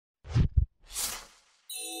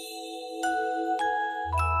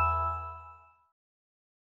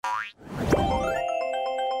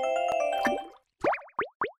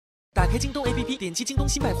开京东 APP， 点击京东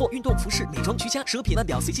新百货、运动、服饰、美妆、居家、奢品万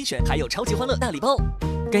表随机选，还有超级欢乐大礼包。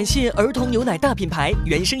感谢儿童牛奶大品牌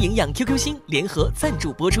原生营养 QQ 星联合赞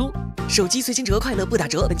助播出。手机随心折快乐不打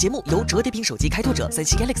折。本节目由折叠屏手机开拓者三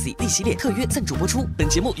星 Galaxy D 系列特约赞助播出。本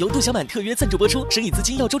节目由杜小满特约赞助播出。生意资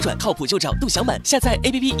金要周转，靠谱就找杜小满。下载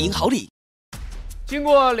APP 赢好礼。经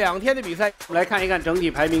过2天的比赛，我们来看一看整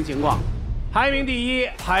体排名情况。排名第一，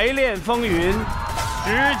排练风云，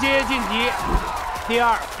直接晋级。第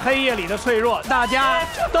二，黑夜里的脆弱，大家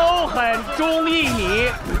都很中意你。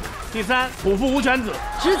第三，虎父无犬子，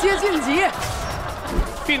直接晋级。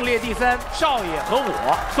并列第三，少爷和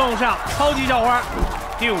我送上超级校花。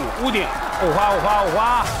第五，屋顶，五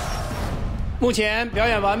花。目前表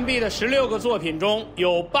演完毕的16个作品中，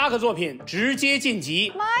有8个作品直接晋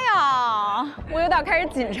级。妈呀，我有点开始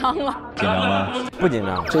紧张了。紧张吗？不紧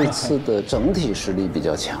张。这次的整体实力比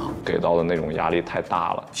较强，给到的那种压力太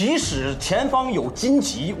大了。即使前方有荆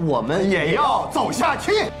棘，我们也要走下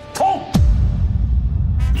去。冲！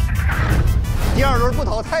第2轮不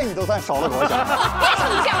淘汰，你都算少了多少奖？别中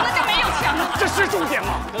奖了就没有奖了，这是重点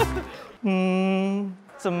吗？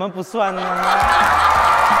怎么不算呢？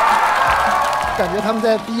感觉他们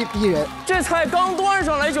在逼人。这菜刚端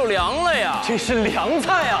上来就凉了呀！这是凉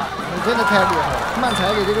菜啊！你真的太厉害了，漫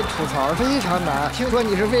才里这个吐槽非常难。听说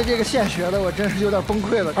你是为这个现学的，我真是有点崩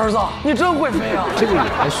溃了。儿子，你真会飞啊！这个也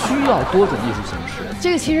还需要多种艺术形式。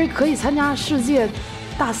这个其实可以参加世界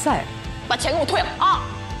大赛。把钱给我退了啊！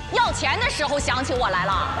要钱的时候想起我来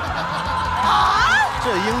了啊！这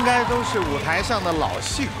应该都是舞台上的老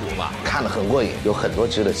戏骨吧？看得很过瘾，有很多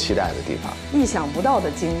值得期待的地方。意想不到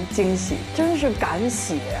的惊喜，真是敢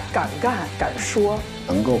写、敢干、敢说。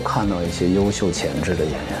能够看到一些优秀潜质的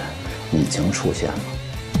演员已经出现了。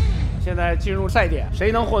现在进入赛点，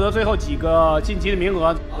谁能获得最后几个晋级的名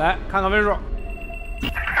额？来看看分数。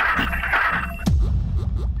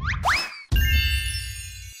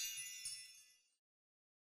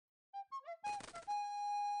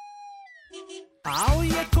熬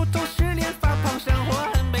夜苦痛失恋发胖，生活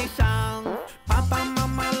很悲伤。爸爸妈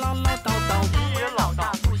妈唠唠叨叨，一人老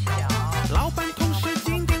大不小。老板同事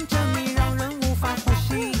紧盯着你，让人无法呼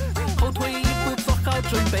吸。后退一步，做好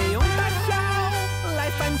准备，用大笑来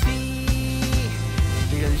反击。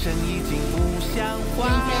人生已经不像话，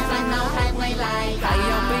明天烦恼还会来，还要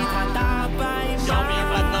被他打败。消灭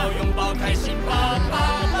烦恼，拥抱开心吧。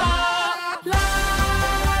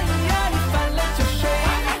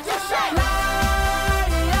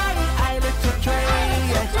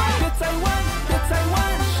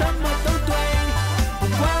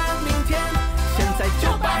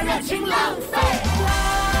情浪费，没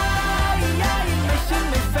心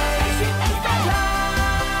没肺，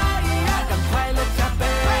让快乐加倍，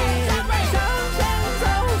向前走，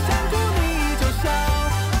想哭你就笑，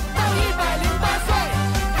到108岁，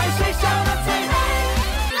看谁笑得最美。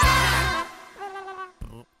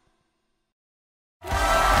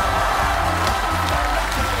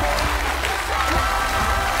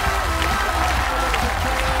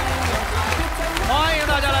欢迎大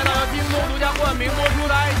家来到由京东独家冠名播出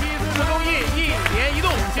的iQIYI综艺1年1度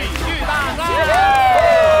喜剧大赛，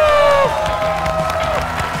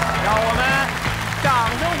让我们掌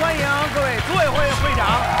声欢迎各位组委会会长。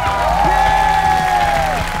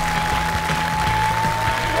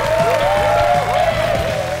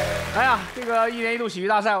哎呀，这个1年1度喜剧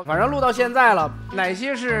大赛，反正录到现在了，哪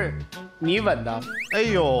些是你稳的？哎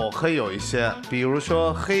呦，可以有一些，比如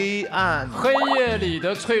说黑夜里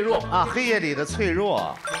的脆弱啊，黑夜里的脆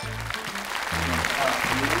弱。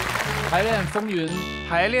排练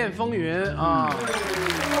风云啊，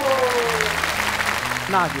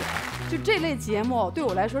那就这类节目对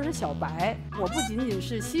我来说是小白，我不仅仅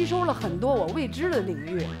是吸收了很多我未知的领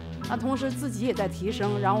域，同时自己也在提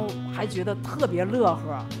升，然后还觉得特别乐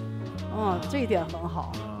呵，这一点很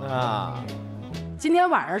好啊。今天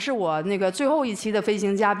晚上是我那个最后一期的飞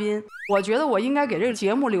行嘉宾，我觉得我应该给这个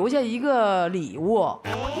节目留下一个礼物，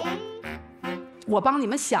我帮你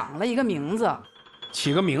们想了一个名字。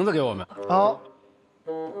起个名字给我们。好，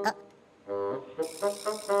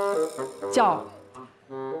叫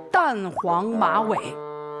蛋黄马尾，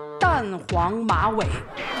蛋黄马尾。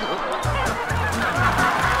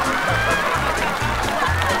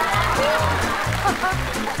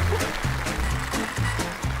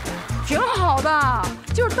挺好的，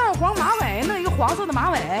就是蛋黄马尾，那一个黄色的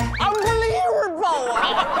马尾。unbelievable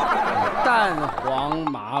啊！蛋黄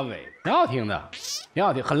马尾，挺好听的。挺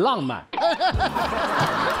好听，很浪漫。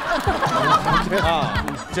啊，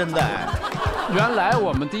真的哎！原来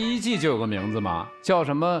我们第1季就有个名字嘛，叫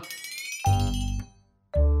什么？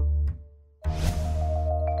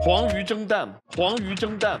黄鱼蒸蛋，黄鱼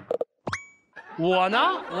蒸蛋。我呢？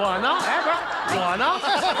哎，不是我呢？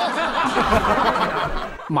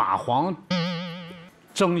蚂蟥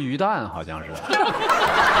蒸鱼蛋好像是。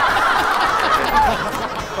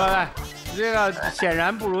喂，这个显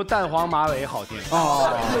然不如蛋黄马尾好听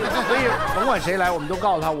哦。所以甭管谁来，我们都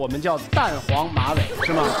告诉他，我们叫蛋黄马尾，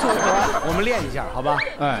是吗？我们练一下，好吧？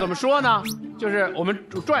哎，怎么说呢？就是我们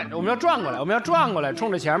要转过来，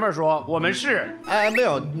冲着前面说，我们是。哎，没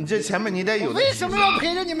有，你这前面你得有。为什么要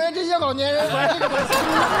陪着你们这些老年人？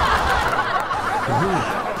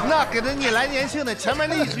那给着你来年轻的，前面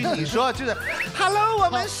那一句你说就是 ，Hello， 我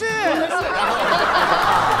们是。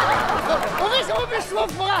我为什么被说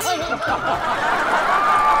服了？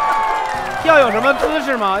要有什么姿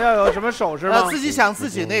势吗？要有什么手势吗？自己想自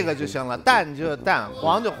己那个就行了。蛋就蛋，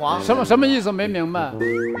黄就黄。什么意思？没明白。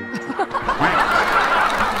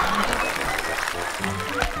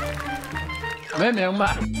没明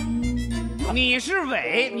白。你是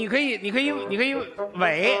尾，你可以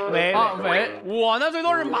尾啊尾。我呢最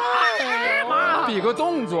多是马，比个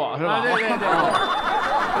动作是吧？对。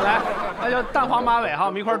来，那就蛋黄马尾哈，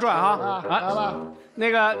我们一块转哈。来吧。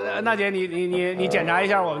那个娜姐，你检查一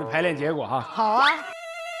下我们的排练结果哈。好啊。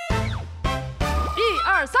1、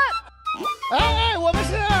2、3。哎，我们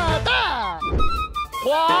是蛋黄。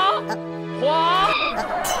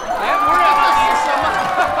哎，不是你什么？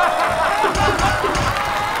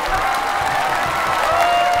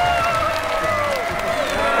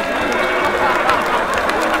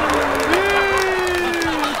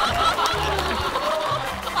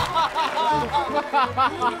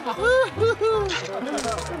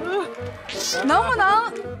能不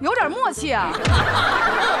能有点默契啊？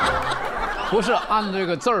不是按这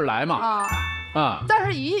个字儿来嘛？但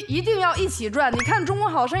是一定要一起转。你看《中国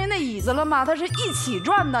好声音》那椅子了吗？它是一起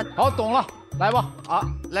转的。好，懂了，来吧。好，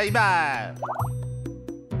来预备。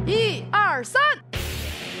1、2、3。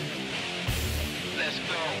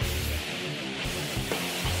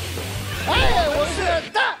哎，我是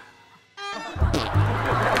蛋。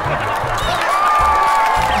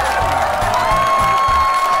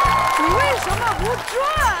你为什么不转？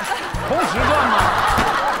同时转吗？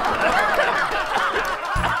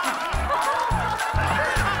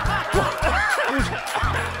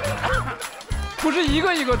不是一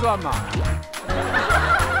个一个转吗？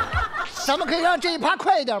咱们可以让这一趴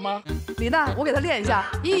快一点吗？李娜，我给他练一下。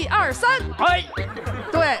1、2、3。哎，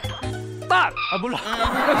对，蛋啊，不是，尾。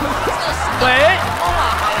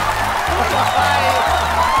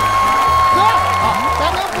哥，咱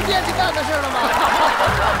能不惦记蛋的事了吗？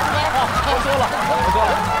我说了。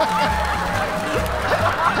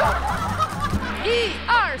1、2、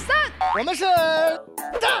3。我们是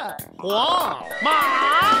蛋黄马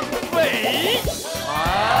尾。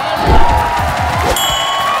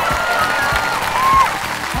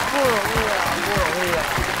不容易啊！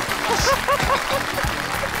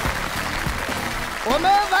我们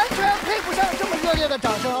完全配不上这么热烈的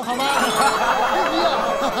掌声，好吗？没必要。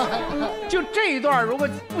就这一段，如果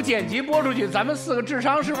不剪辑播出去，咱们4个智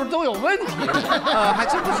商是不是都有问题？还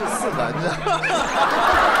真不是4个，你知道。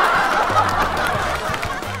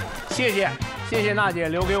谢谢娜姐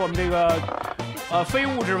留给我们这个非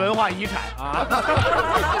物质文化遗产啊！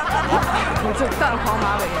你这蛋黄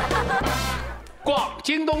马尾。逛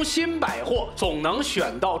京东新百货总能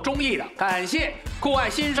选到中意的，感谢酷爱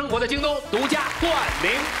新生活的京东独家冠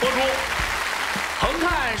名播出。横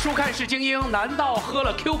看竖看是精英，难道喝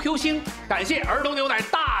了 QQ 星？感谢儿童牛奶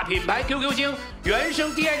大品牌 QQ 星原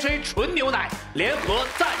生 DHA 纯牛奶联合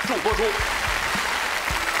赞助播出。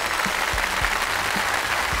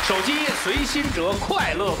手机随心折，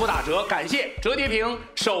快乐不打折。感谢折叠屏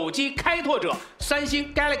手机开拓者三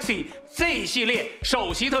星 Galaxy Z 系列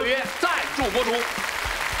首席特约赞助播出。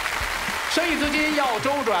生意资金要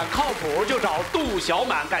周转靠谱就找杜小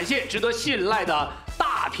满，感谢值得信赖的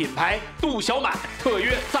大品牌杜小满特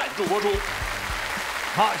约赞助播出。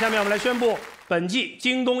好，下面我们来宣布本季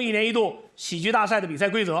京东1年1度喜剧大赛的比赛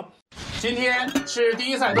规则。今天是第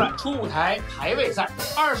一赛段初舞台排位赛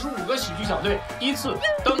，25个喜剧小队依次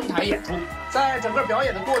登台演出。在整个表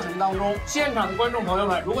演的过程当中，现场的观众朋友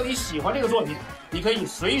们，如果你喜欢这个作品，你可以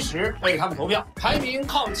随时为他们投票。排名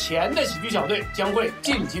靠前的喜剧小队将会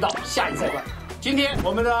晋级到下一赛段。今天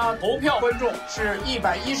我们的投票观众是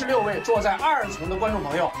116位坐在2层的观众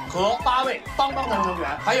朋友和8位帮帮团成员，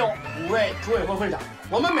还有5位组委会会长。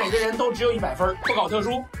我们每个人都只有100分，不搞特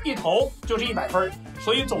殊，一投就是100分，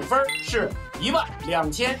所以总分是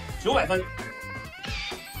12900分。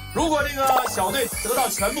如果这个小队得到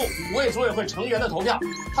全部5位组委会成员的投票，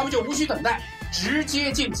他们就无需等待，直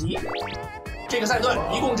接晋级。这个赛段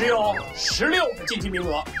一共只有16个晋级名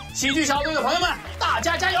额，喜剧小队的朋友们，大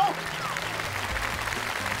家加油！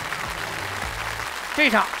这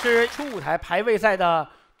场是初舞台排位赛的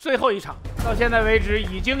最后一场，到现在为止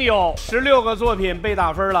已经有16个作品被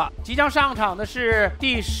打分了。即将上场的是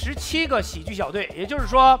第17个喜剧小队，也就是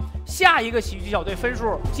说，下一个喜剧小队分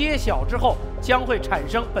数揭晓之后，将会产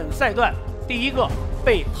生本赛段第一个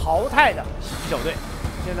被淘汰的喜剧小队。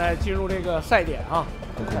现在进入这个赛点啊，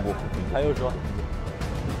很恐怖。还有说，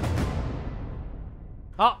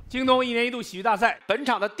好，京东1年1度喜剧大赛本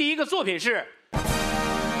场的第一个作品是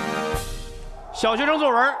小学生作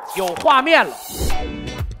文，有画面了。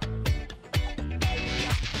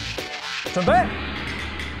准备，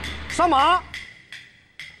上马，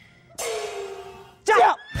加油！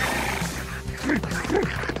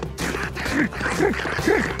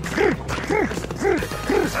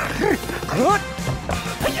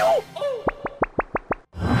哎呦！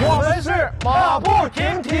我们是马不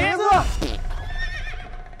停蹄子。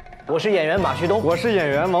我是演员马旭东，我是演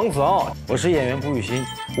员王子傲，我是演员卜雨欣。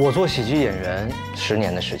我做喜剧演员10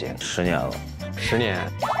年的时间，10年了，10年，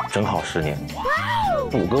正好10年。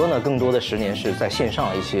谷歌呢，更多的10年是在线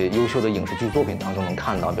上一些优秀的影视剧作品当中能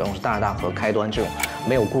看到，比方说《大大和开端》这种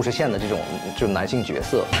没有故事线的这种男性角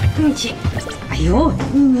色。对不起，哎呦，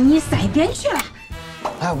你塞边去了。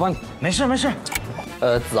哎，我帮你，没事没事。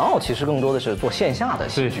子傲其实更多的是做线下的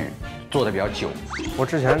喜剧，做的比较久。我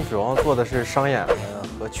之前主要做的是商演的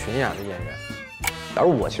和群演的演员，而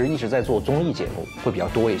我其实一直在做综艺节目，会比较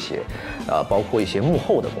多一些，包括一些幕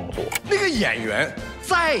后的工作。那个演员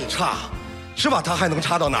再差，是吧？他还能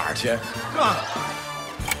差到哪儿去，是吧？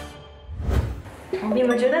你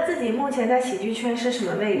们觉得自己目前在喜剧圈是什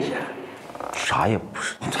么位置？啥也不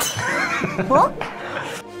是。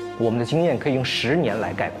我们的经验可以用10年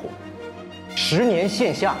来概括：10年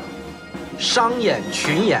线下，商演、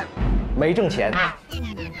群演，没挣钱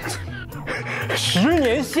；10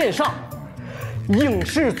年线上，影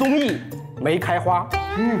视综艺没开花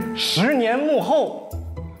；10年幕后，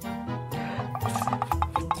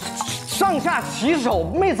上下其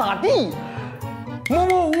手没咋地，默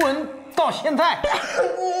默无闻到现在。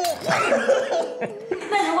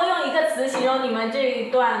那如果用一个词形容你们这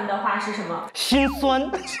一段的话是什么？心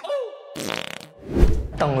酸。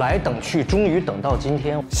等来等去，终于等到今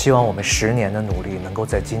天。希望我们10年的努力能够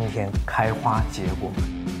在今天开花结果。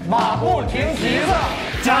马不停蹄子，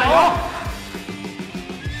加油！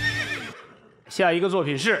下一个作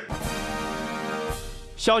品是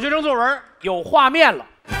小学生作文，有画面了。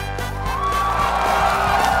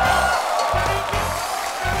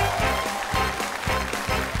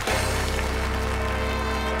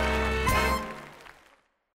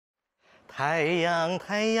太阳，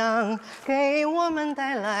太阳，给我们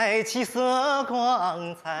带来七色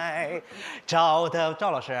光彩。赵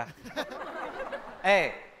老师，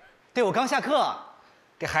哎，对，我刚下课，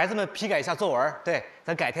给孩子们批改一下作文。对，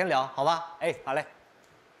咱改天聊，好吧？哎，好嘞。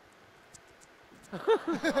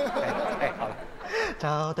哎，好嘞。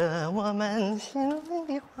照得我们心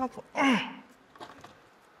里花圃。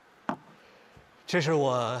这是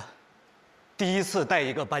我第一次带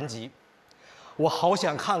一个班级。我好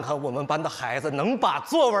想看看我们班的孩子能把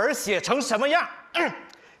作文写成什么样。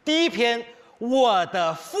第一篇，我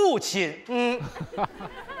的父亲。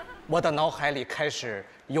我的脑海里开始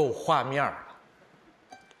有画面了。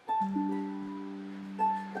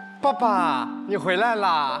爸爸，你回来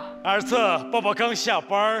啦！儿子，爸爸刚下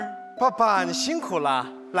班。爸爸，你辛苦了，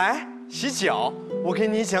来洗脚。我给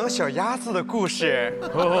你讲小鸭子的故事。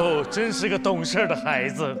哦，真是个懂事的孩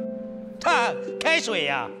子。开水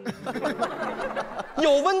呀，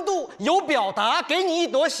有温度，有表达，给你一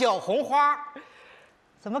朵小红花。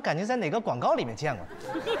怎么感觉在哪个广告里面见过？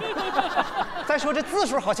再说这字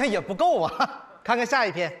数好像也不够啊。看看下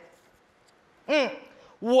一篇。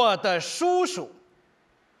我的叔叔。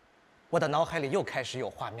我的脑海里又开始有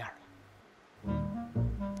画面了。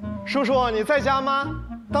叔叔，你在家吗？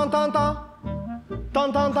当当当，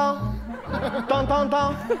当当当，当当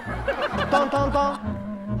当，当当当。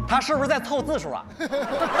他是不是在凑字数啊？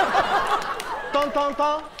当当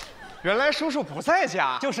当，原来叔叔不在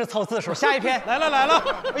家，就是凑字数。下一篇来了，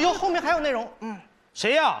哎呦，后面还有内容。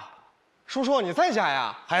谁呀？叔叔你在家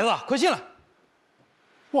呀？孩子，快进来。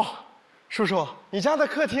哇，叔叔，你家的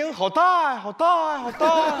客厅好大呀，好大呀，好大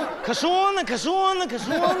呀！可说呢，妙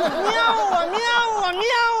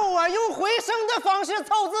啊！用回声的方式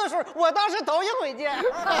凑字数，我倒是头一回见。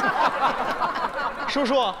叔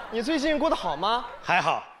叔，你最近过得好吗？还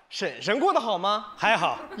好。婶婶过得好吗？还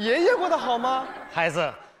好。爷爷过得好吗？孩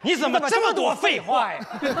子，你怎么这么多废话呀？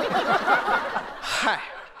嗨，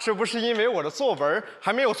这不是因为我的作文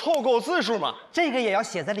还没有凑够字数吗？这个也要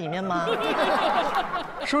写在里面吗？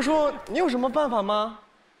叔叔，你有什么办法吗？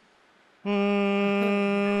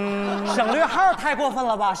省略号太过分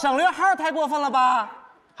了吧？省略号太过分了吧？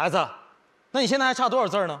孩子，那你现在还差多少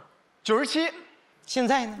字呢？97。现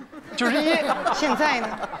在呢？91。现在呢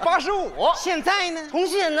？85。现在呢？同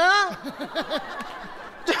学呢？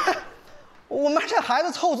这，我们这孩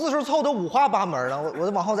子凑字数凑得五花八门的，我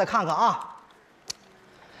往后再看看啊。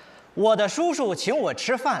我的叔叔请我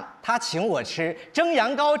吃饭，他请我吃蒸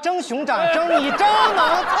羊羔、蒸熊掌、蒸米、蒸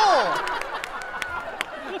能凑。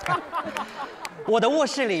我的卧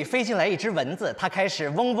室里飞进来一只蚊子，它开始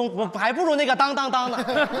嗡嗡，还不如那个当当当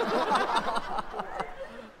呢。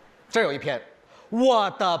这有一篇，我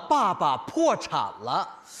的爸爸破产了，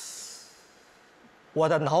我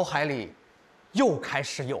的脑海里又开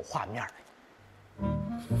始有画面了。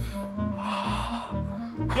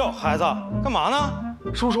哟，孩子，干嘛呢？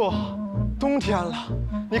叔叔，冬天了，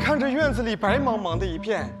你看这院子里白茫茫的一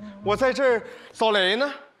片，我在这儿扫雷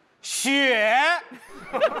呢。雪，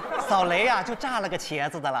扫雷啊，就炸了个茄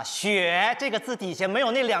子的了。雪这个字底下没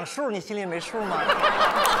有那两竖，你心里没数吗？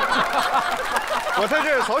我在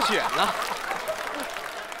这儿扫雪呢。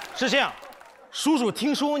是这样，叔叔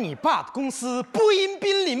听说你爸的公司波音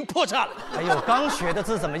濒临破产了。哎呦，刚学的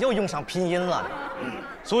字怎么又用上拼音了？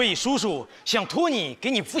所以叔叔想托你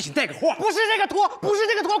给你父亲带个话。不是这个托，不是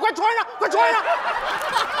这个托，快穿上，快穿上！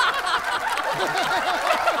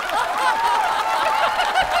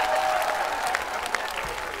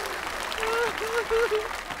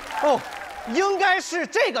哦，应该是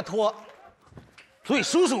这个托。所以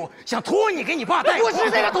叔叔想托你给你爸带。不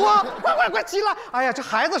是这个托，快急了！哎呀，这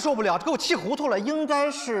孩子受不了，给我气糊涂了。应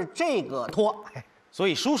该是这个托。所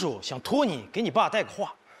以叔叔想托你给你爸带个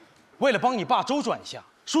话，为了帮你爸周转一下，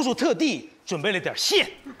叔叔特地准备了点线。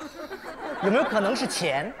有没有可能是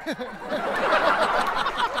钱？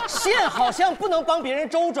线好像不能帮别人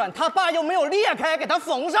周转，他爸又没有裂开给他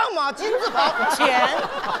缝上嘛，金字旁钱。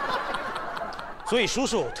所以叔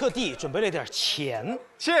叔特地准备了点钱。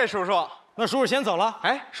谢谢叔叔。那叔叔先走了。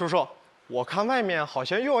哎，叔叔，我看外面好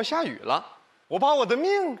像又要下雨了，我把我的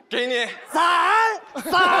命给你。伞，不是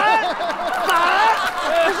命，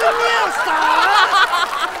伞。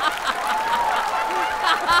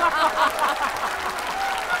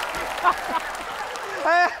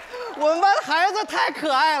哎，我们班的孩子太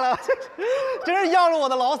可爱了，真是要了我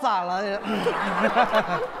的老伞了。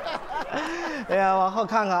哎呀，往后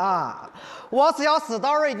看看啊。What's your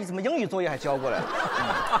story？ 你怎么英语作业还交过来了？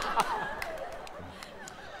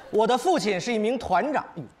我的父亲是一名团长，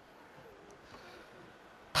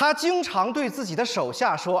他经常对自己的手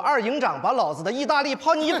下说：“二营长，把老子的意大利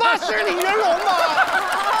泡，你爸是李云龙吗？”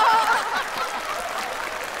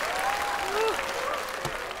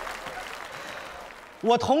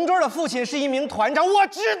我同桌的父亲是一名团长，我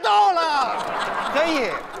知道了，可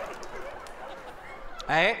以。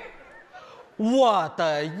哎。我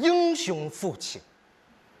的英雄父亲，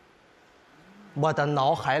我的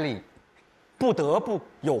脑海里不得不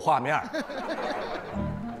有画面。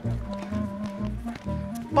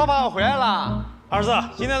爸爸，我回来了。儿子，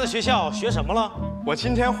今天在学校学什么了？我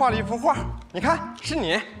今天画了一幅画，你看，是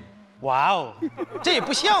你。哇哦，这也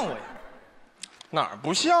不像我呀。哪儿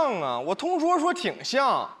不像啊？我同桌说挺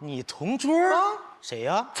像。你同桌啊？谁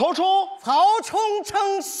呀？曹冲。曹冲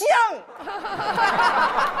称象。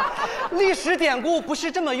历史典故不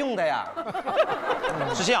是这么用的呀。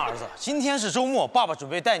是这样，儿子，今天是周末，爸爸准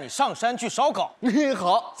备带你上山去烧烤。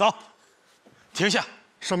好，走。停下。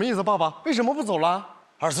什么意思，爸爸？为什么不走了？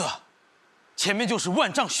儿子，前面就是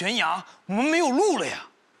万丈悬崖，我们没有路了呀。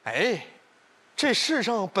哎，这世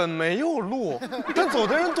上本没有路，但走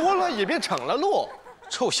的人多了，也便成了路。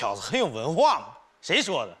臭小子很有文化嘛。谁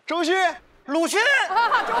说的？周迅。鲁迅，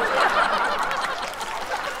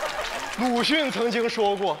鲁迅曾经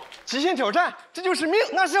说过：“极限挑战，这就是命。”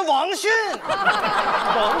那是王迅。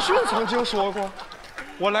王迅曾经说过：“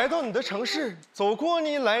我来到你的城市，走过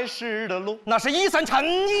你来时的路。”那是133陈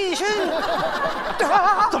奕迅。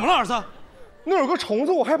怎么了，儿子？那有个虫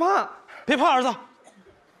子，我害怕。别怕，儿子。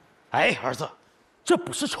哎，儿子，这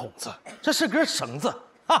不是虫子，这是根绳子。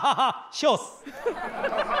哈哈哈，笑死。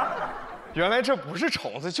原来这不是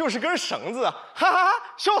虫子，就是根绳子，哈哈哈，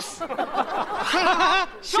笑死！哈哈哈，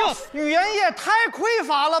笑死！语言也太匮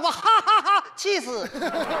乏了吧，哈哈哈，气死！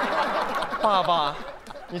爸爸，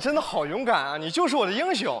你真的好勇敢啊！你就是我的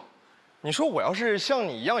英雄。你说我要是像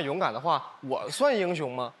你一样勇敢的话，我算英雄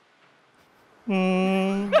吗？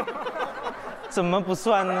怎么不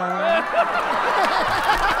算呢？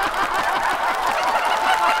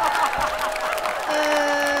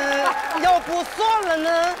要不算了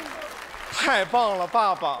呢？太棒了，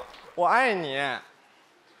爸爸，我爱你。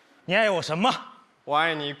你爱我什么？我我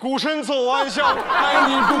爱你孤身走暗巷，爱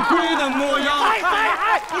你不跪的模样。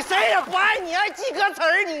哎，你谁也不爱你，爱记歌词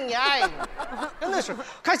儿你爱，真的是。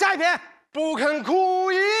看下一篇，不肯哭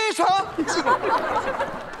一场。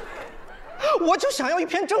我就想要一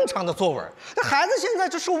篇正常的作文。那孩子现在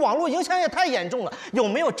这受网络影响也太严重了，有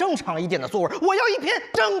没有正常一点的作文？我要一篇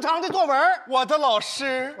正常的作文。我的老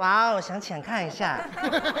师，哇哦，想浅看一下。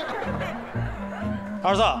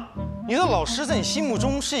儿子，你的老师在你心目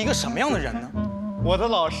中是一个什么样的人呢？我的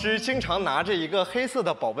老师经常拿着一个黑色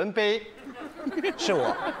的保温杯。是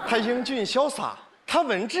我。他英俊潇洒，他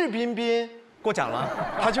文质彬彬。过奖了。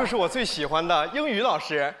他就是我最喜欢的英语老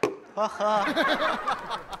师。呵呵。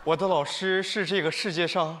我的老师是这个世界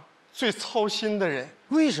上最操心的人。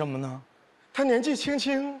为什么呢？他年纪轻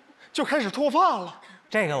轻就开始脱发了。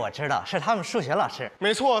这个我知道，是他们数学老师。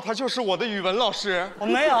没错，他就是我的语文老师。我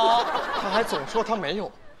没有。他还总说他没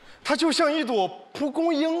有。他就像一朵蒲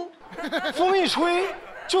公英，风一吹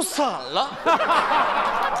就散了。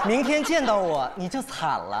明天见到我你就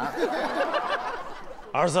惨了。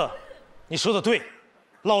儿子，你说的对，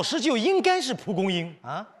老师就应该是蒲公英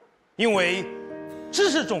啊，因为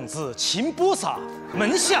知识种子勤播撒，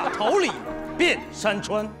门下桃李遍山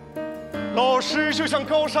川。老师就像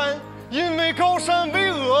高山，因为高山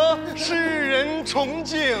巍峨，世人崇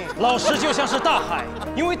敬。老师就像是大海，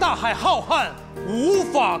因为大海浩瀚，无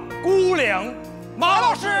法估量。马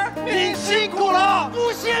老师，您辛苦了，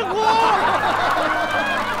不辛苦，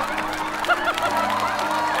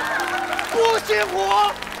不辛苦。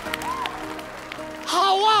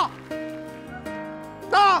好啊，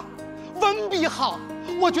那文笔好，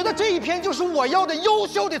我觉得这一篇就是我要的优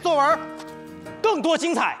秀的作文。更多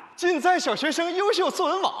精彩尽在小学生优秀作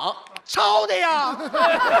文网。抄的呀。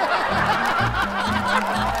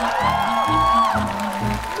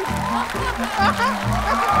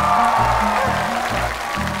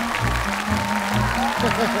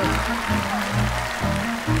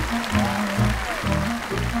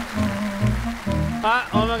来，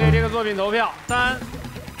我们给这个作品投票，3、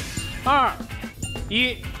2、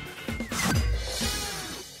1。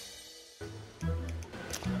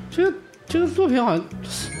这个作品好像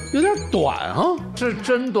有点短啊，是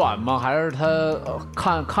真短吗？还是他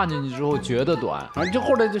看进去之后觉得短？反正就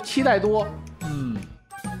或者就期待多。嗯，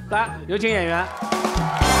来，有请演员。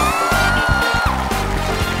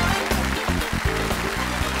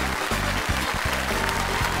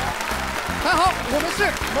大家好，我们是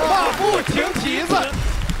马不停蹄子。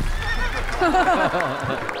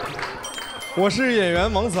我是演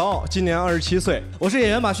员王子傲，今年27岁。我是演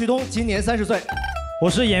员马旭东，今年30岁。我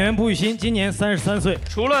是演员卜雨欣，今年33岁。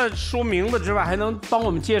除了说名字之外，还能帮我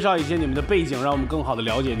们介绍一些你们的背景，让我们更好的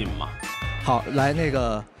了解你们吗？好，来那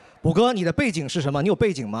个卜哥，你的背景是什么？你有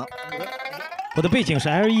背景吗？我的背景是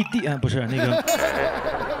LED， 不是那个。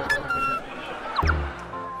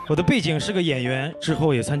我的背景是个演员，之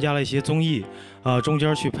后也参加了一些综艺，中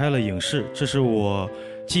间去拍了影视，这是我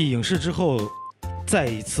继影视之后再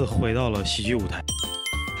一次回到了喜剧舞台。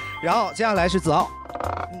然后接下来是子傲。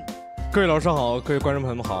各位老师好，各位观众朋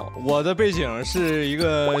友们好。我的背景是一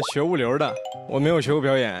个学物流的，我没有学过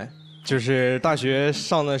表演，就是大学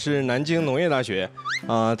上的是南京农业大学，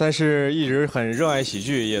但是一直很热爱喜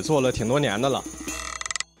剧，也做了挺多年的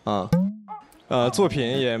了，作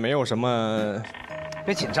品也没有什么。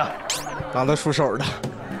别紧张，拿得出手的。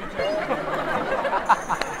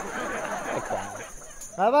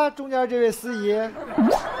来吧，中间这位司仪。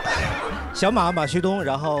小马旭东，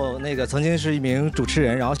然后那个曾经是一名主持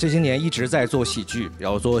人，然后这些年一直在做喜剧，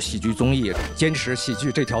然后做喜剧综艺，坚持喜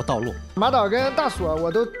剧这条道路。马导跟大锁，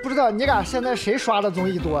我都不知道你俩现在谁刷的综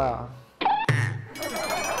艺多呀？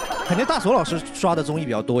肯定大锁老师刷的综艺比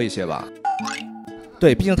较多一些吧？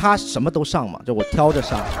对，毕竟他什么都上嘛，就我挑着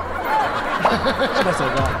上。是吧，锁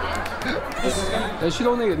哥？旭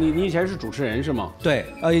东，那个你以前是主持人是吗？对，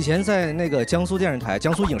以前在那个江苏电视台、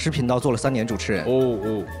江苏影视频道做了3年主持人。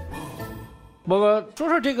波哥，说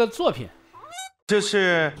说这个作品。就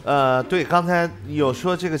是对，刚才有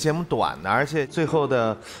说这个节目短的，而且最后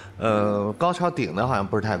的高潮顶的好像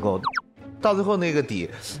不是太够，到最后那个底，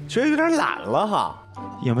觉得有点懒了哈。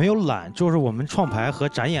也没有懒，就是我们创牌和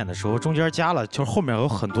展演的时候中间加了，就是后面有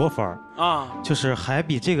很多分啊，就是还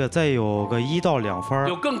比这个再有个1到2分。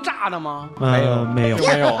有更炸的吗？没有。如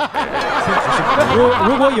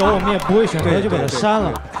果有，我们也不会选择就把它删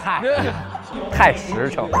了。太实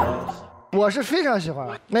诚了。我是非常喜欢，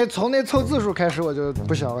从那凑字数开始我就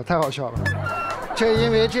不行了，太好笑了。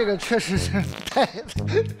因为这个确实是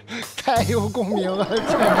太有共鸣了，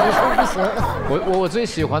这个没说不行。我最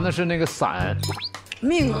喜欢的是那个伞，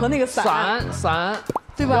命和那个伞，伞，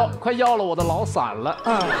对吧？快要了我的老伞了。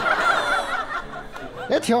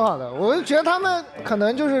也挺好的。我就觉得他们可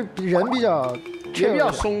能就是人比较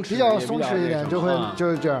松弛，比较松弛一点，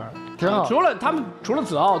就是这样，挺好。除了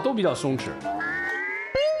子傲都比较松弛。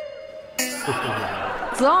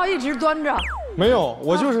子傲一直端着。没有，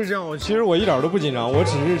我就是这样。其实我一点都不紧张，我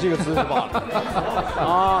只是这个姿势罢了。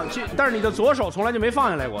啊，但是你的左手从来就没放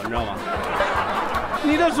下来过，你知道吗？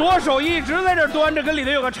你的左手一直在这端着，跟里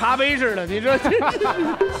头有个茶杯似的，你这。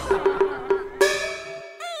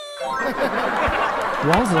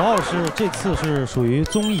王子傲这次是属于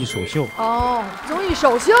综艺首秀。哦，综艺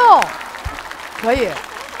首秀，可以。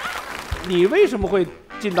你为什么会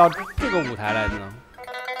进到这个舞台来的呢？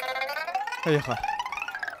哎呀，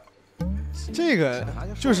这个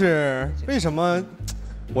就是为什么，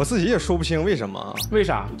我自己也说不清为什么。为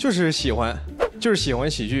啥？就是喜欢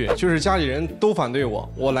喜剧，就是家里人都反对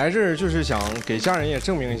我，我来这儿就是想给家人也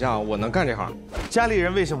证明一下我能干这行。家里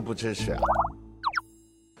人为什么不支持啊？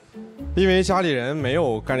因为家里人没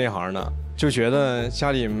有干这行的，就觉得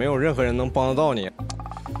家里没有任何人能帮得到你，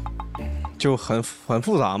就很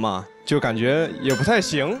复杂嘛，就感觉也不太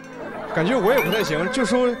行，感觉我也不太行，就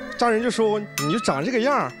说家人就说你就长这个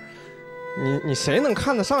样，你谁能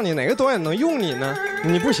看得上你？哪个导演能用你呢？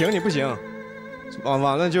你不行，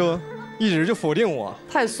完了就一直就否定我。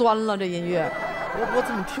太酸了这音乐，我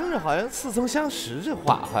怎么听着好像似曾相识？这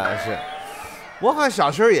话好像是。我好像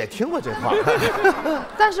小时候也听过这话，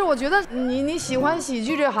但是我觉得你喜欢喜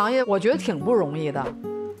剧这个行业，我觉得挺不容易的，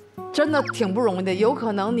真的挺不容易的。有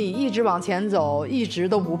可能你一直往前走，一直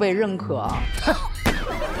都不被认可。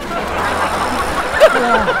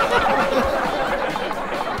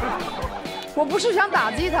我不是想打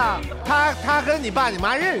击他，他跟你爸你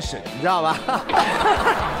妈认识，你知道吧？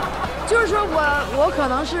就是说我可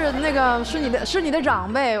能是那个是你的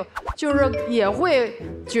长辈，就是也会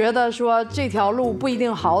觉得说这条路不一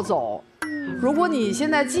定好走。如果你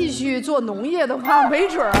现在继续做农业的话，没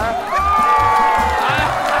准儿。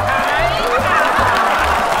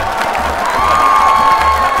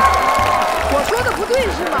我说的不对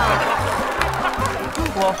是吗？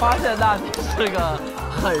我发现那你是个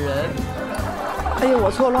狠人。哎呀，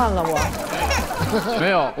我错乱了我。没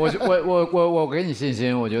有，我给你信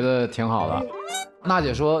心，我觉得挺好的。娜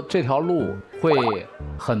姐说这条路会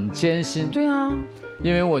很艰辛，对啊，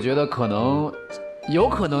因为我觉得有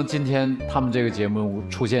可能今天他们这个节目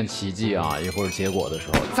出现奇迹啊，一会儿结果的时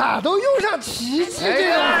候，咋都用上奇迹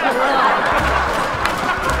这种词了？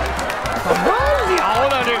怎么聊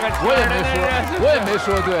的这个？我也没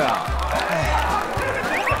说对啊。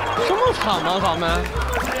这么惨吗？咱们？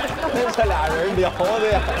这俩人聊的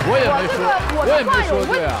呀，我也没说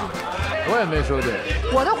对啊，我也没说对。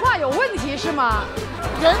我的话有问题是吗？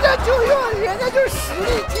人家就是实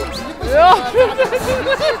力晋级不行，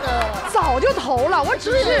早就投了，我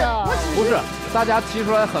只是不是大家提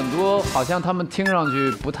出来很多，好像他们听上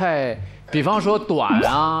去不太，比方说短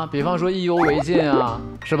啊，比方说意犹未尽啊，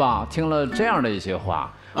是吧？听了这样的一些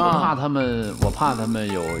话，我怕他们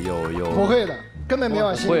有不会的。根本没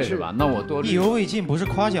往心去会是吧？那我多意犹未尽不是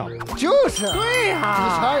夸奖，就是对呀。你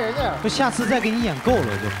瞧人家，就下次再给你演够了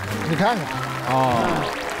就。你看看，哦，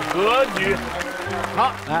格局。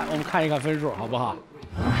好，来我们看一看分数，好不好？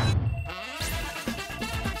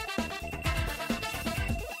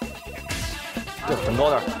整高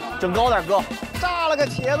点，整高点，哥。炸了个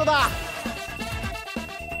茄子的。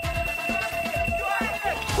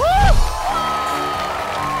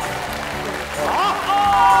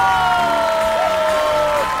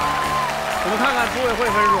我们看看组委会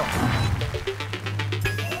分数。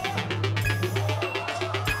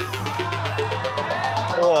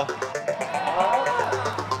哇！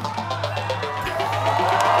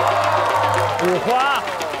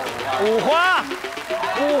五花。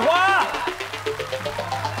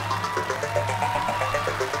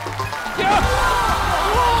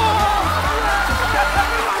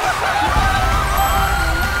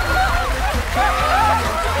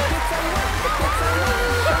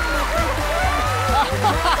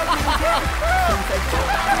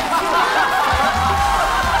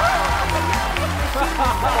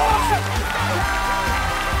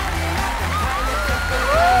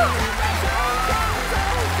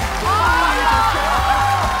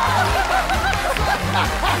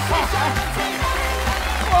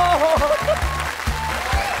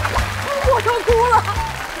我都哭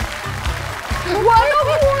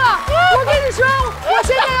了，我跟你说，我现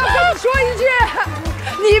在要跟你说一句，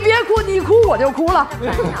你别哭，你哭我就哭了。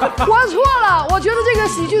我错了，我觉得这个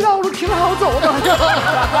喜剧道路挺好走的。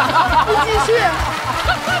你继续。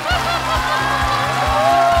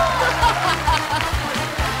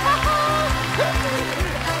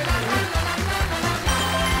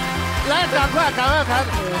来，赶快，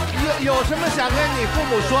有什么想跟你父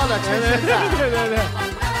母说的？趁现在。对。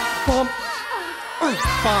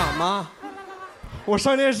爸妈，我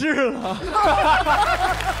上电视了。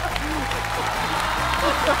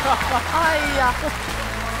哎呀！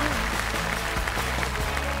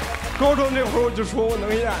高中那会儿我就说我能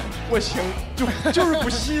演，我行，就是不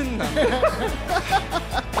信呢。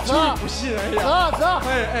就是不信，哎呀！走，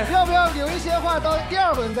要不要留一些话到第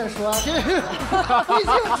2轮再说？毕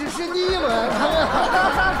竟只是第1轮。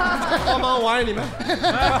爸妈，我爱你们。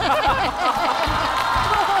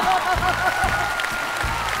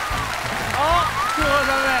好，最后3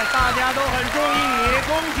位大家都很中意你，恭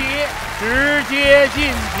喜直接晋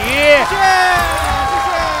级。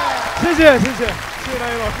谢谢大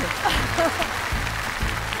英老师。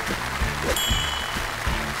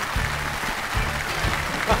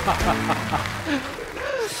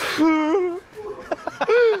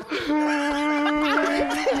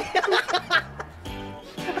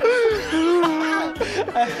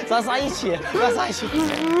哎，咱仨一起。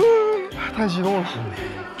太激动了，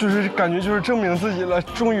就是感觉就是证明自己了，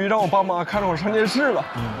终于让我爸妈看着我上电视了。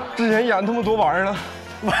之前演那么多玩意儿了，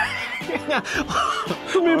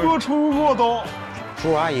都没播出过都。叔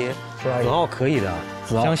叔阿姨，子豪可以的，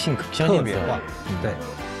相信别人话。对。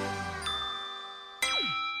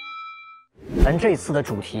咱这次的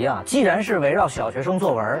主题啊，既然是围绕小学生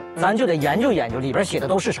作文，咱就得研究研究里边写的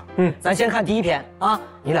都是啥。咱先看第1篇啊，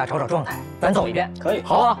你俩找找状态，咱走一遍。可以，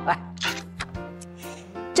好不好？来，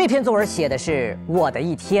这篇作文写的是我的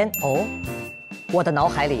一天哦，我的脑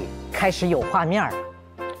海里开始有画面了。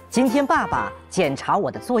今天爸爸检查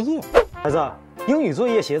我的作业，孩子，英语作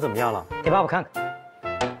业写怎么样了？给爸爸看看。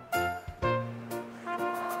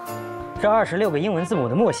这26个英文字母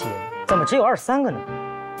的默写，怎么只有23个呢？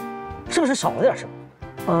是不是少了点什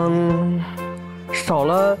么？少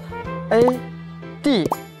了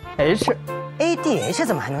ADH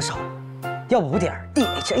怎么还能少？要补点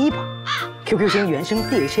DHA 吧。QQ 星原生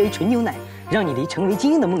DHA 纯牛奶，让你离成为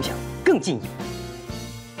精英的梦想更近一步。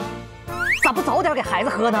咋不早点给孩子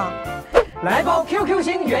喝呢？来包 QQ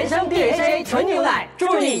星原生 DHA 纯牛奶，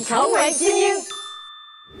祝你成为精英。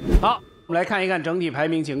好，我们来看一看整体排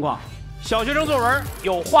名情况。小学生作文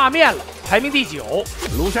有画面了，排名第9，《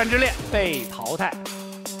庐山之恋》被淘汰。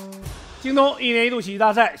京东1年1度喜剧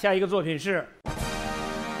大赛下一个作品是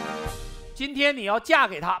今天你要嫁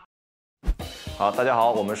给他。好，大家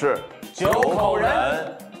好，我们是9口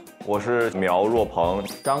人，我是苗若鹏、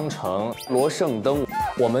张成、罗胜登，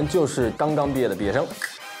我们就是刚刚毕业的毕业生。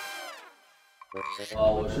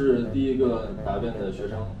我是第一个答辩的学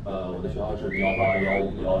生，我的学号是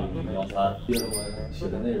081510013，毕业论文写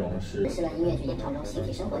的内容是实了音乐剧演唱中形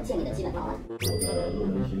体生活建立的基本方案。我的论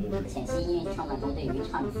文题目浅析音乐剧创作中对于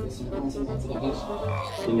唱词行动形成几点认识。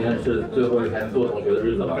今天是最后一天做同学的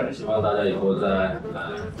日子了，希望大家以后在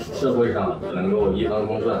社会上能够一帆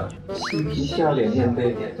风顺。嬉皮笑脸面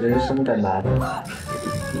对人生的难，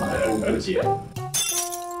迈步不解。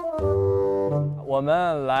我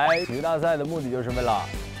们来喜剧大赛的目的就是为了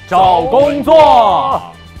找工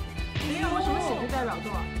作。你有什么喜剧代表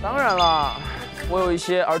作？当然啦，我有一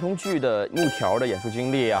些儿童剧的木条的演出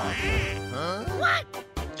经历啊。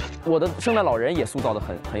我的圣诞老人也塑造的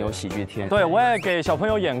很有喜剧天。对，我也给小朋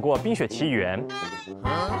友演过《冰雪奇缘》。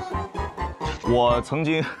我曾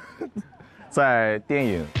经在电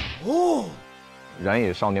影《燃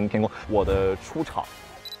野少年的天空》我的出场。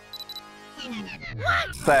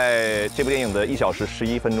在这部电影的1小时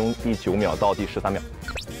11分钟第9秒到第13秒。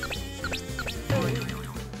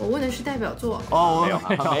我问的是代表作。没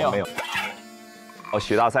有。喜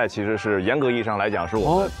剧大赛其实是严格意义上来讲是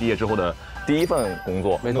我们毕业之后的第1份工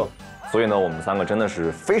作。没错。所以呢，我们3个真的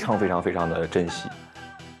是非常的珍惜。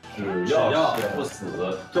只要写不死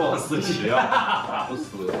就往死里打，打不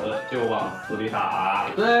死就往死里打。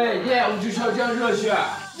对耶，我们就是要这样热血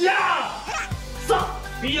呀！上！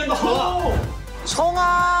鼻炎都好了，冲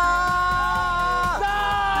啊！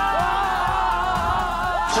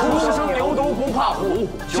初生牛犊不怕虎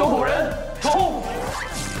，9口人冲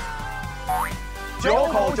！9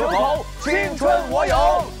口，青春我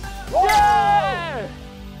有！耶！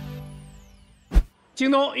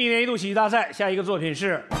京东1年1度喜剧大赛下一个作品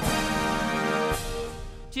是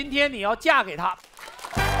今天你要嫁给他。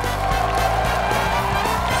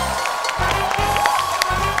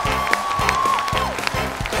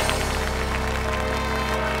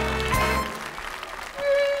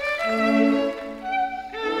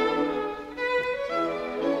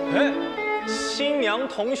新娘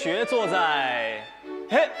同学坐在，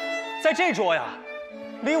在这桌呀，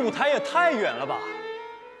离舞台也太远了吧？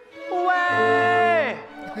喂，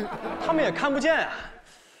他们也看不见啊，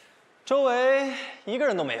周围一个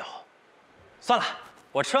人都没有。算了，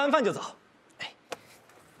我吃完饭就走。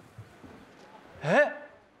哎，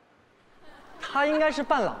他应该是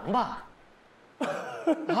伴郎吧？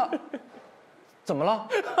啊，怎么了？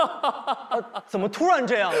怎么突然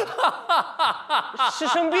这样了？是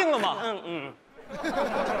生病了吗？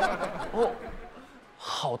哦，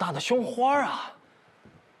好大的胸花啊！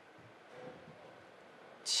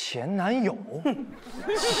前男友？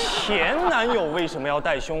前男友为什么要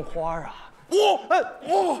戴胸花啊？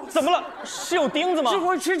怎么了？是有钉子吗？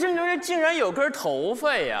这竟然有根头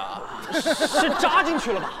发呀！是扎进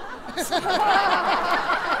去了吧？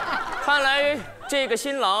看来这个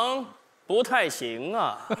新郎不太行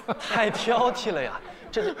啊，太挑剔了呀！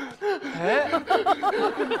哎，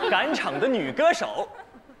赶场的女歌手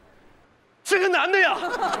是个男的呀！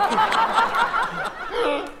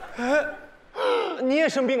哎，你也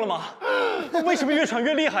生病了吗？为什么越喘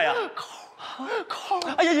越厉害呀？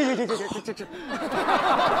哎呀！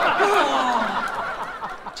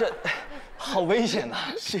这好危险呐！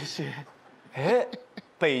谢谢。哎，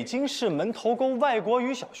北京市门头沟外国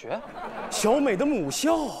语小学，小美的母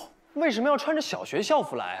校，为什么要穿着小学校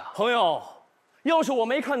服来啊？朋友，要是我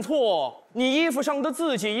没看错，你衣服上的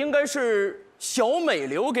字迹应该是小美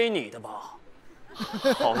留给你的吧？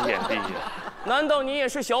好眼力呀！难道你也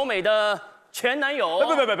是小美的前男友？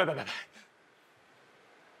别！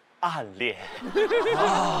暗恋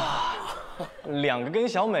啊，两个跟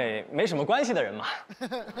小美没什么关系的人嘛。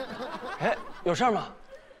哎，有事儿吗？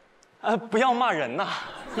不要骂人呐。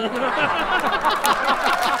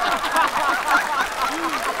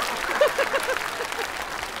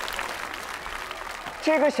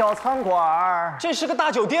这个小餐馆，这是个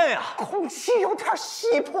大酒店呀，空气有点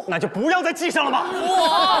稀薄，那就不要再记上了吧。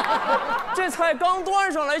哇，这菜刚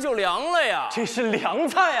端上来就凉了呀！这是凉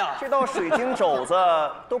菜啊！这道水晶肘子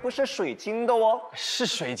都不是水晶的哦，是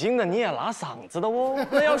水晶的你也拉嗓子的哦。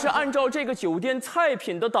那要是按照这个酒店菜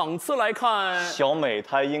品的档次来看，小美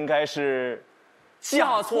她应该是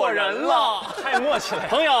嫁错人了，太默契了。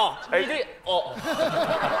朋友，你对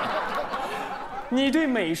你对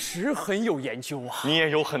美食很有研究啊！你也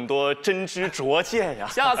有很多真知灼见呀。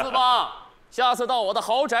下次吧，下次到我的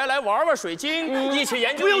豪宅来玩玩水晶，一起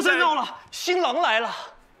研究。不要再闹了，新郎来了。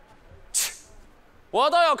我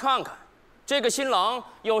倒要看看，这个新郎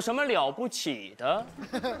有什么了不起的。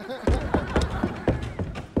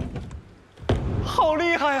好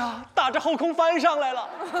厉害呀！打着后空翻上来了。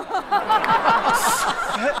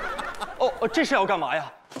哎，这是要干嘛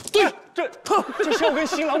呀？这是要跟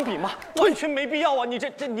新郎比吗？完全没必要啊！你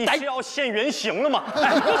是要现原形了吗？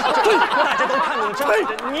哎，大家都看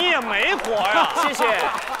着你也没活呀！谢谢。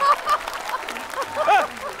哎，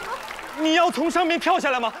你要从上面跳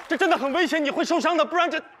下来吗？这真的很危险，你会受伤的，不然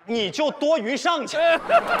你就多余上去。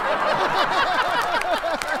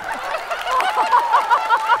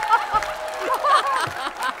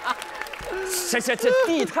这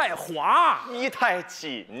地太滑，衣太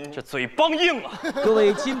紧，这嘴梆硬了。各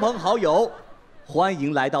位亲朋好友，欢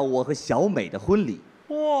迎来到我和小美的婚礼。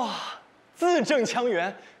哇，字正腔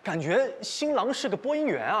圆，感觉新郎是个播音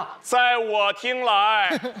员啊。在我听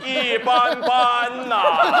来，一般般呐。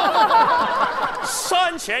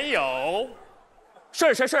山前有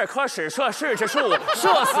是可使射是树，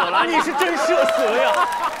射死了。你是真射死了呀！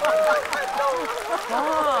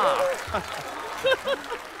啊！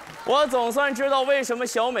我总算知道为什么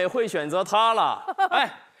小美会选择他了。哎，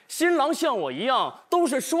新郎像我一样都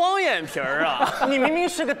是双眼皮儿啊！你明明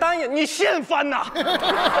是个单眼，你现翻呐！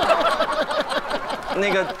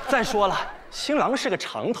那个，再说了，新郎是个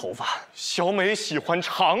长头发，小美喜欢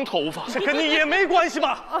长头发，这跟你也没关系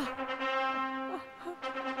吧？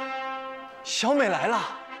小美来了，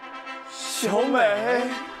小美。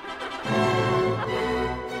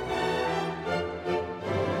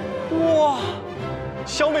哇！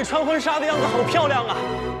小美穿婚纱的样子好漂亮啊！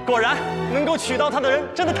果然能够娶到她的人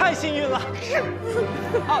真的太幸运了。是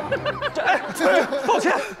啊，抱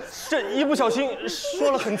歉，这一不小心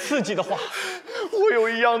说了很刺激的话。我有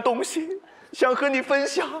一样东西想和你分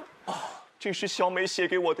享，这是小美写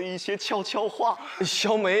给我的一些悄悄话。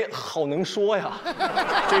小美好能说呀。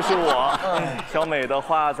这是我小美的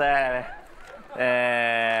话在，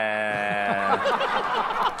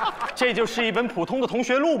这就是一本普通的同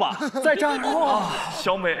学录吧？在这儿哇，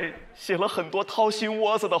小美写了很多掏心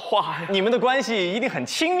窝子的话呀。你们的关系一定很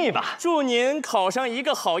亲密吧？祝您考上一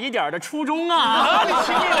个好一点的初中啊！哪里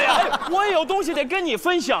亲密了呀？我也有东西得跟你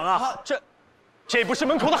分享啊！这不是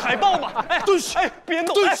门口的海报吗？哎，对，哎，别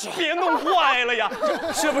弄，哎，别弄坏了呀！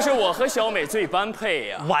是不是我和小美最般配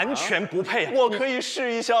呀？完全不配啊！我可以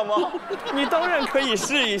试一下吗？你当然可以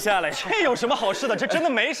试一下了呀。这有什么好试的？这真的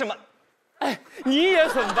没什么。哎，你也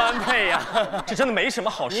很般配呀。这真的没什么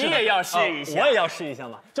好试的。你也要试一下，我也要试一下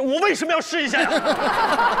嘛。这我为什么要试一下呀？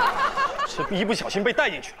是一不小心被带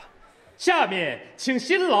进去了。下面，请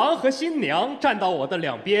新郎和新娘站到我的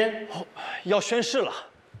两边。要宣誓了。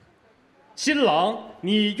新郎，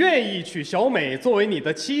你愿意娶小美作为你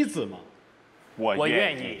的妻子吗？我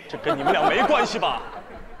愿意。这跟你们俩没关系吧？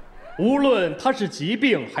无论她是疾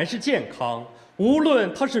病还是健康，无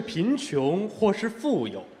论她是贫穷或是富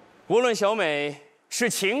有，无论小美是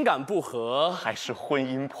情感不和还是婚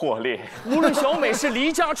姻破裂，无论小美是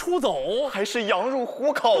离家出走还是羊入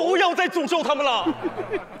虎口，不要再诅咒他们了。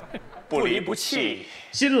不离不弃。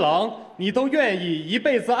新郎，你都愿意一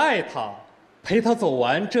辈子爱她，陪她走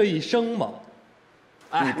完这一生吗？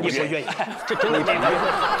哎，你不愿意，这真的你不愿意。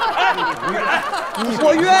哎，你不愿意，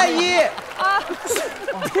我愿意。啊！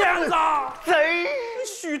骗子，贼，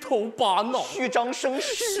虚头巴脑，虚张声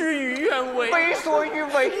势，事与愿违，为所欲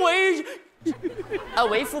为，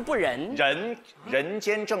为富不仁。人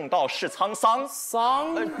间正道是沧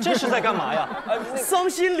桑，这是在干嘛呀？伤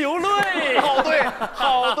心流泪。好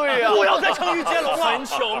对呀！不要再成语接龙了。很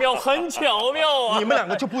巧妙，很巧妙啊！你们两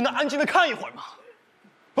个就不能安静的看一会儿吗？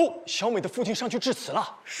哦，小美的父亲上去致辞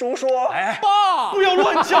了。叔说：“哎，爸，不要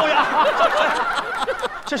乱叫呀！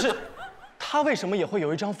这是他为什么也会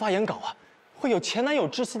有一张发言稿啊？会有前男友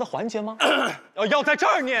致辞的环节吗？要在这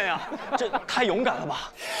儿念呀？这太勇敢了吧！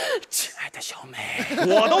亲爱的小美，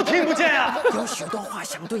我都听不见呀！有许多话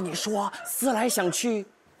想对你说，思来想去，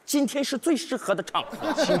今天是最适合的场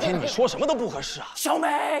合。今天你说什么都不合适啊，小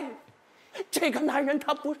美。”这个男人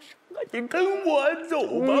他不适合，你跟我走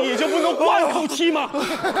吧。你就不能换口气吗？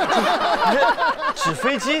纸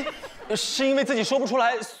飞机是因为自己说不出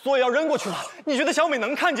来，所以要扔过去了。你觉得小美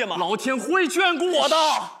能看见吗？老天会眷顾我的。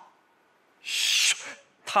嘘，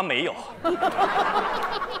他没有。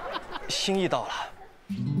心意到了。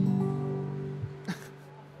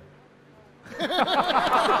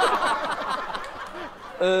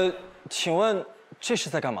请问这是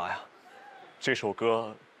在干嘛呀？这首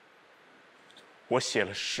歌。我写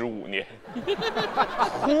了15年，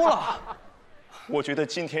哭了。我觉得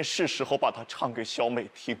今天是时候把它唱给小美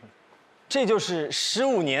听。这就是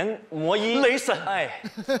15年磨一雷神。哎，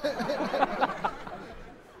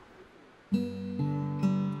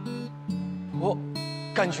我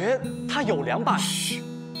感觉他有2把，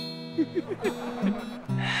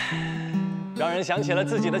让人想起了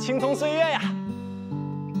自己的青葱岁月呀。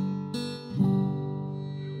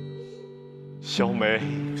小美，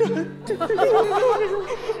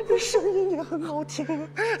声音也很好听，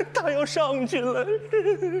她要上去了，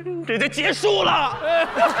这就结束了。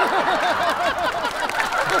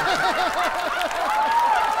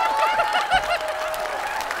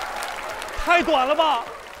太短了吧？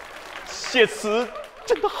写词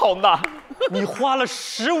真的好难，你花了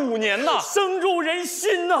15年呐，深入人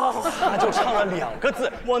心呐。他就唱了2个字，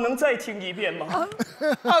我能再听一遍吗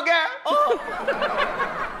 ？OK。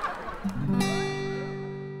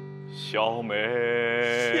小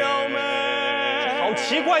美，小美，这好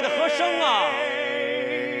奇怪的和声啊！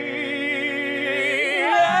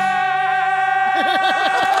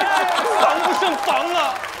防不胜防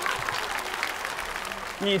啊！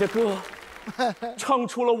你的歌唱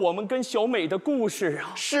出了我们跟小美的故事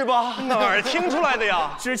啊，是吧？哪儿听出来的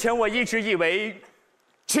呀？之前我一直以为，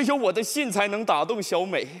只有我的心才能打动小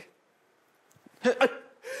美，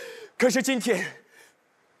可是今天。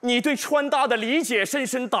你对穿搭的理解深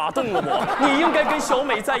深打动了我，你应该跟小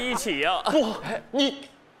美在一起呀！不，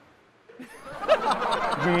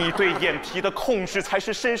你对眼皮的控制才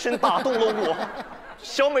是深深打动了我。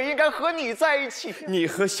小美应该和你在一起。你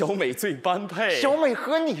和小美最般配。小美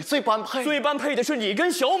和你最般配。最般配的是你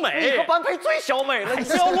跟小美。你和般配最小美了。你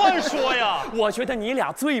不要乱说呀！我觉得你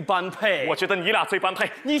俩最般配。我觉得你俩最般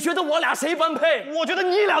配。你觉得我俩谁般配？我觉得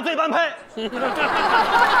你俩最般配。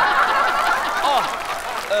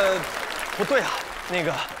不对啊，那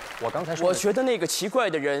个我刚才说，我觉得那个奇怪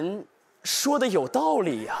的人说的有道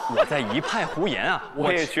理呀。我在一派胡言啊！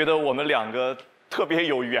我也觉得我们2个特别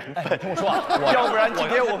有缘分。听我说啊，要不然今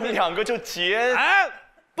天我们2个就结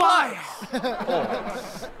拜呀！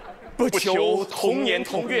不求同年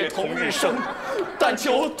同月同日生，但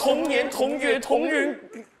求同年同月同日。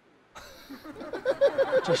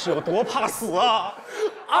这是有多怕死啊！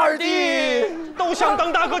二弟都想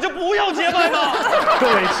当大哥，就不要结拜吧。各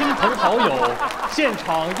位亲朋好友，现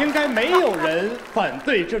场应该没有人反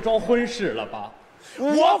对这桩婚事了吧？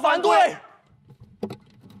我反对。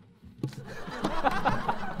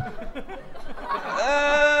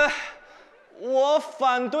我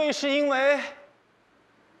反对是因为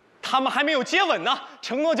他们还没有接吻呢，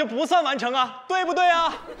承诺就不算完成啊，对不对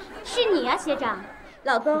啊？是你啊，学长。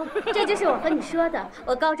老公，这就是我和你说的，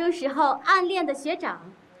我高中时候暗恋的学长。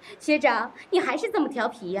学长，你还是这么调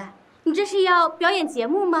皮呀？你这是要表演节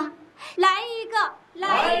目吗？来一个，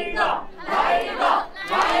来一个，来一个，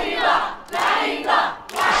来一个，来一个，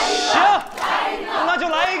来一个。行，那就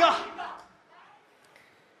来一个。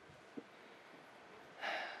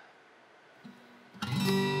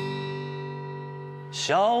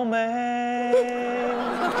小美，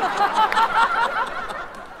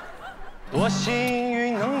多幸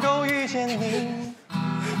运能够遇见你，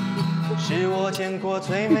是我见过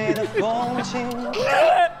最美的风景。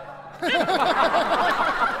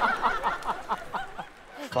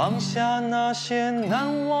放下那些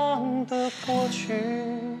难忘的过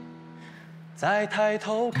去，再抬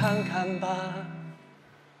头看看吧，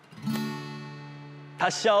他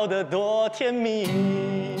笑得多甜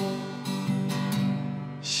蜜。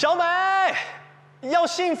小美，要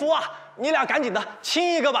幸福啊！你俩赶紧的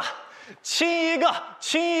亲一个吧，亲一个，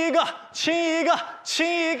亲一个，亲一个，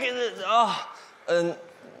亲一个啊！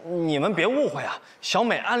你们别误会啊，小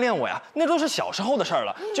美暗恋我呀，那都是小时候的事儿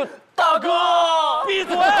了。就大哥，闭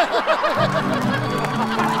嘴！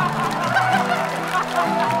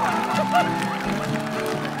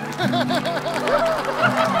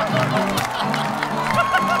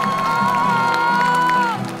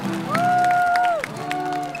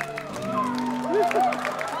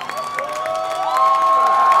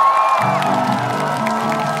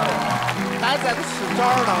还在这使招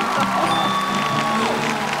呢。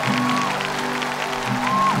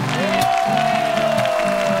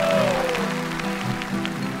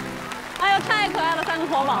哎呦，太可爱了，3个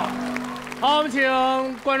活宝。好，我们请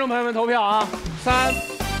观众朋友们投票啊！3、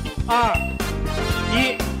2、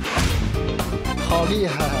1，好厉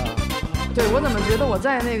害啊！对，我怎么觉得我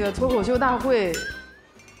在那个脱口秀大会，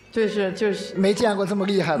就是没见过这么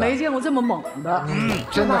厉害的，没见过这么猛的，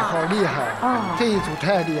真的好厉害啊！这一组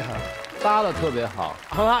太厉害了，搭的特别好。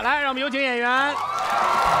好了，来，让我们有请演员。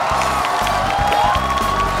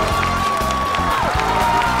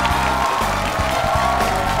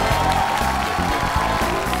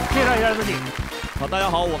介绍一下自己。好，大家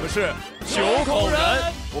好，我们是9口人，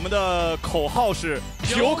我们的口号是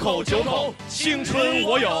9口9口，青春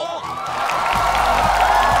我有。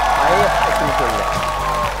哎呀，太青春了！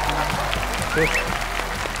谢谢。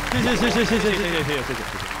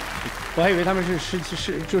我还以为他们是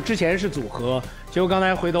就之前是组合，结果刚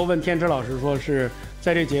才回头问天池老师说是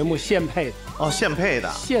在这节目现配的。哦，现配的，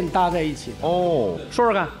现搭在一起的。哦，说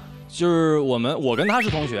说看。就是我跟他是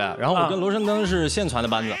同学，然后我跟罗申登是现传的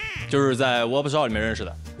班子，就是在 workshop 里面认识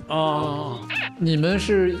的。哦，你们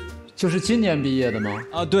就是今年毕业的吗？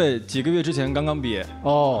啊，对，几个月之前刚刚毕业。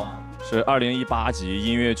哦，是2018级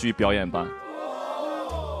音乐剧表演班。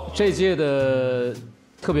这届的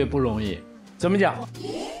特别不容易，怎么讲？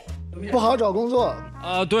不好找工作。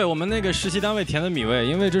对我们那个实习单位填的米未，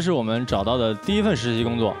因为这是我们找到的第一份实习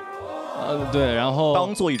工作。对，然后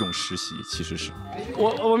当做一种实习，其实是。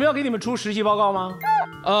我们要给你们出实习报告吗？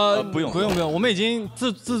不用，我们已经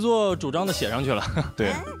自作主张的写上去了。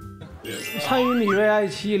对。参与米未爱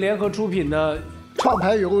奇艺联合出品的创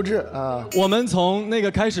牌语录制啊，我们从那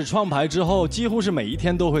个开始创牌之后，几乎是每一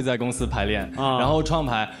天都会在公司排练啊，然后创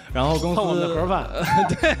牌，然后公司蹭我们的盒饭，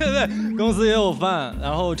对，公司也有饭，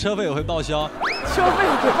然后车费也会报销，车费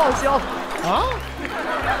也会报销啊？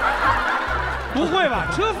不会吧？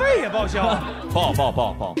车费也报销？报，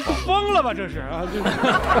疯了吧这是啊？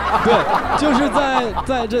对，就是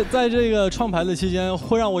在这个创牌的期间，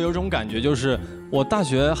会让我有种感觉，就是我大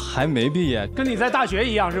学还没毕业，跟你在大学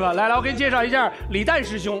一样是吧？来，我给你介绍一下李诞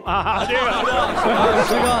师兄啊，这个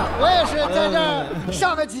师哥，我也是在这儿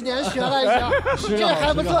上个几年学了一下，这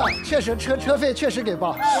还不错，确实车费确实给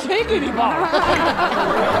报，谁给你报？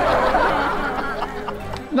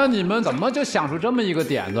那你们怎么就想出这么一个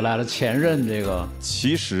点子来了？前任这个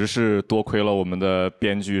其实是多亏了我们的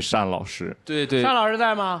编剧单老师。对，单老师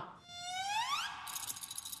在吗？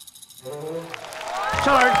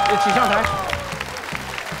单老师，请上台。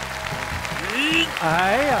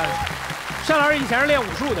哎呀，单老师以前是练武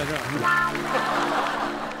术的，是吧？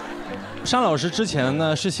单老师之前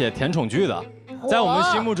呢是写甜宠剧的，在我们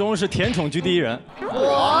心目中是甜宠剧第一人。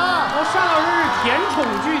哇，单老师是甜宠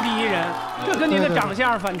剧第一人。这跟您的长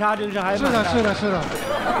相反差真是还是的。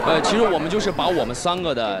其实我们就是把我们3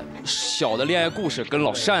个的小的恋爱故事跟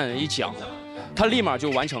老单一讲，他立马就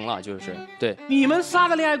完成了，就是对。你们仨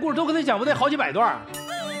的恋爱故事都跟他讲不得好几百段。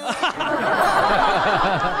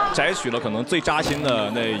摘取了可能最扎心的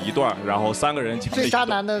那一段，然后3个人讲最渣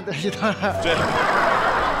男的一段。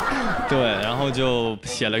对，然后就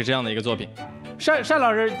写了这样的一个作品。单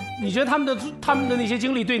老师，你觉得他们的那些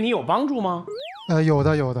经历对你有帮助吗？有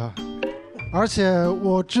的。而且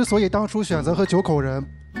我之所以当初选择和9口人，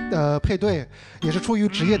配对，也是出于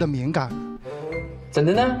职业的敏感。怎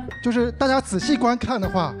的呢？就是大家仔细观看的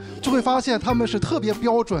话，就会发现他们是特别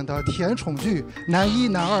标准的甜宠剧男1、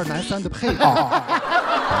男2、男3的配置。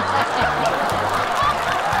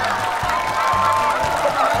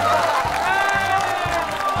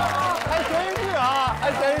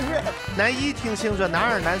男1听清楚，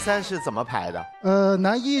男2、男3是怎么排的？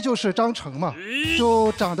男1就是张成嘛，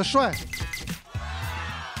就长得帅，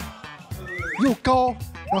又高，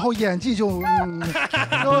然后演技就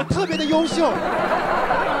特别的优秀。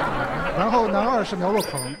然后男2是苗若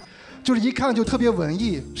鹏，就是一看就特别文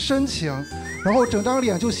艺深情，然后整张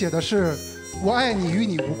脸就写的是“我爱你与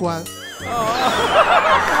你无关”。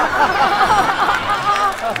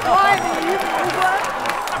我爱你与你无关。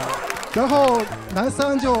然后男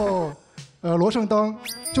3就。罗胜登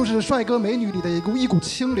就是帅哥美女里的一股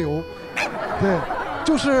清流，对，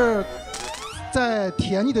就是在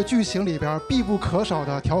甜腻的剧情里边必不可少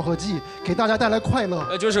的调和剂，给大家带来快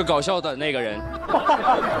乐。就是搞笑的那个人，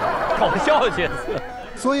搞笑角色。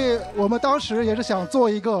所以我们当时也是想做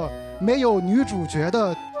一个没有女主角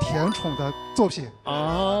的甜宠的作品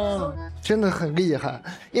哦，真的很厉害。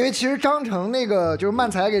因为其实张成那个就是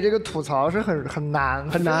漫才给这个吐槽是很难，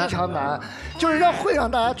非常难，就是会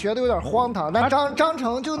让大家觉得有点荒唐。但张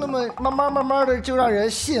成就那么慢慢的就让人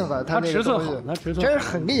信了他尺寸好，他尺寸真是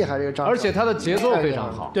很厉害这个张成，而且他的节奏非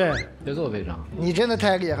常好，对，节奏非常好。你真的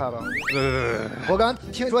太厉害了。我刚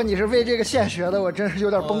听说你是为这个现学的，我真是有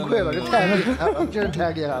点崩溃了，这太厉害了，真是太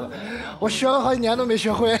厉害了，我学了好几年都没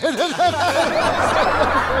学会。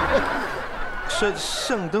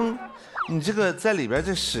圣灯，你这个在里边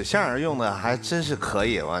这使相用的还真是可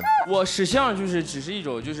以哇！我使相就是只是一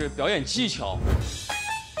种就是表演技巧。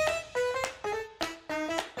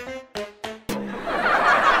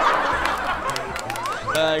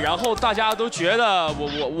然后大家都觉得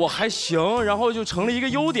我还行，然后就成了一个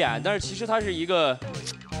优点，但是其实它是一个。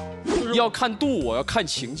要看度，我要看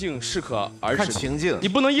情境，适可而止。看情境，你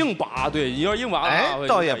不能硬拔，对，你要硬拔。哎，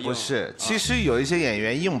倒也不是，其实有一些演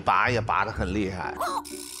员硬拔也拔得很厉害。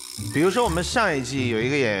比如说我们上一季有一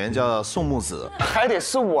个演员叫宋木子，还得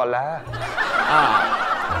是我来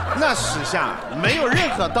啊，那使相没有任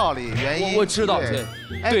何道理原因。我知道，对。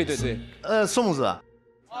宋木子，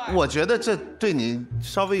我觉得这对你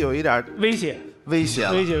稍微有一点威胁。威胁，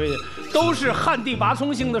都是旱地拔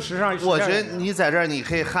葱型的时尚。我觉得你在这儿，你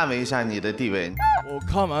可以捍卫一下你的地位。我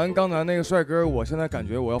看完刚才那个帅哥，我现在感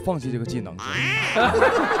觉我要放弃这个技能。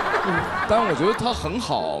但我觉得他很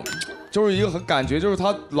好，就是一个很感觉，就是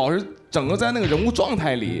他老是整个在那个人物状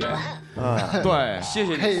态里。对，谢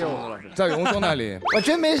谢你，宋木子老师，在人物状态里。我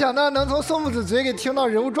真没想到能从宋木子嘴里听到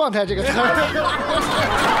人物状态这个词儿。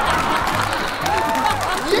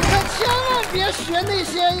你可千万别学那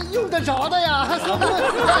些用得着的呀！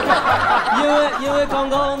因为刚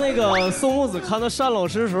刚那个宋木子看到单老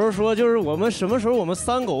师的时候说，就是我们什么时候我们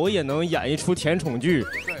3狗也能演一出甜宠剧？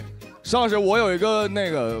对，单老师，我有一个那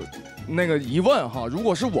个疑问哈，如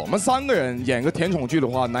果是我们3个人演个甜宠剧的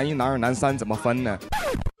话，男1、男2、男3怎么分呢？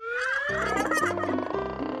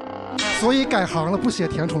所以改行了，不写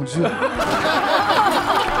甜宠剧。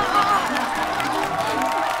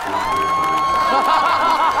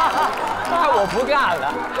我不干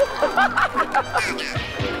了。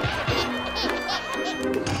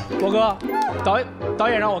博哥，导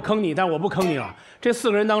演让我坑你，但我不坑你了。这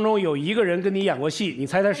4个人当中有1个人跟你演过戏，你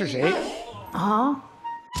猜猜是谁？啊？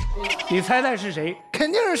你猜猜是谁？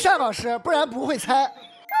肯定是单老师，不然不会猜。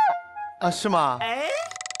啊，是吗？哎。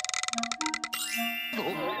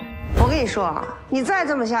我跟你说啊，你再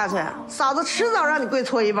这么下去，嫂子迟早让你跪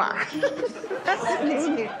搓衣板。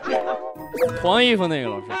黄衣服那个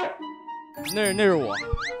老师。那是我，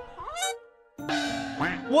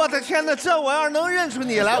我的天哪！这我要是能认出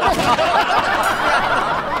你来，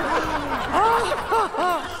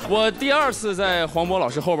我第2次在黄渤老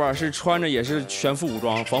师后边是穿着也是全副武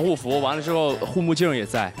装防护服，完了之后护目镜也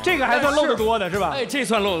在，这个还算露得多的是吧？哎，这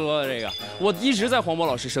算露得多的这个，我一直在黄渤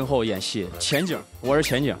老师身后演戏，前景，我是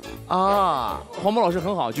前景啊。黄渤老师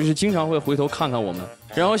很好，就是经常会回头看看我们，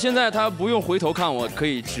然后现在他不用回头看我，可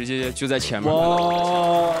以直接就在前面。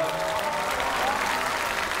哇！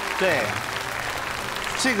对，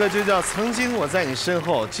这个就叫曾经我在你身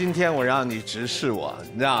后，今天我让你直视我，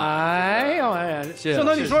你知道吗？哎呦哎呀，宋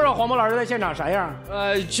腾，你说说黄渤老师在现场啥样？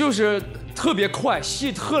就是特别快，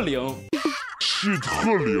戏特灵，是特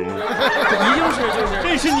灵，一定是就是，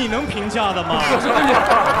这是你能评价的吗？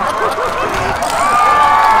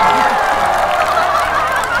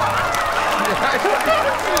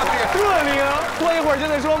特灵，过一会儿就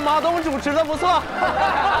得说马东主持的不错。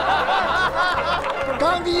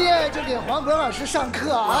刚毕业就给黄渤老师上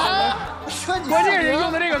课啊，说你关键是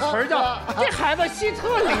用的这个词儿叫这孩子戏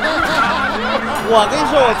特灵。我跟你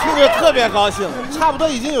说，我听着特别高兴，差不多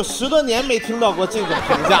已经有10多年没听到过这种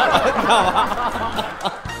评价了，你知道吧？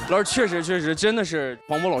老师确实真的是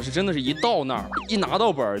黄渤老师，真的是一到那儿一拿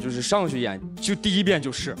到本儿就是上去演，就第一遍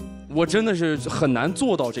就是，我真的是很难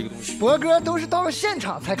做到这个东西。博哥都是到了现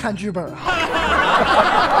场才看剧本啊。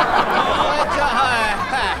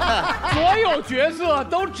所有角色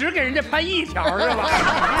都只给人家拍一条是吧？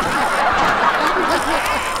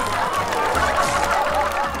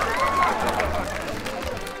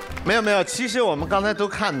没有，其实我们刚才都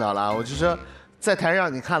看到了，我就说在台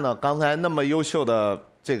上你看到刚才那么优秀的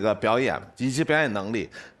这个表演以及表演能力，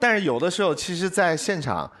但是有的时候其实在现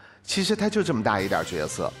场，其实他就这么大一点角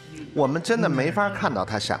色，我们真的没法看到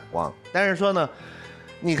他闪光。但是说呢，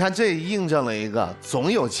你看这印证了一个，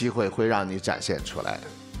总有机会会让你展现出来的。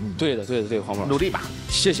对的，黄渤老师，努力吧！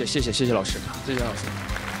谢谢老师，谢谢老师。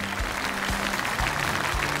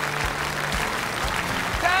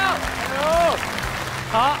加油！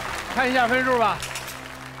好，看一下分数吧。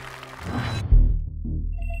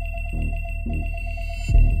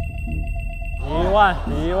1万。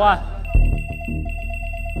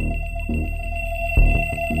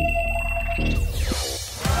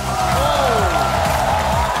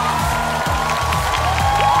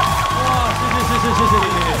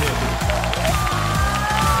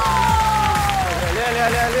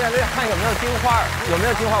练，看有没有金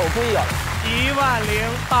花，我故意要。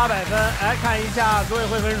10800分，来看一下组委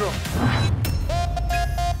会分数。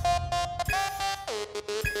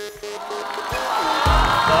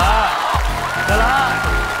再来。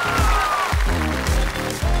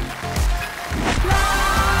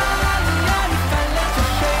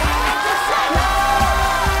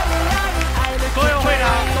所有会长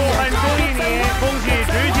都很中意你，恭喜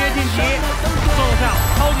直接晋级，送上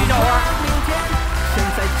超级校花。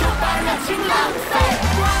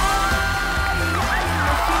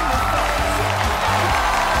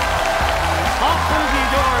好，恭喜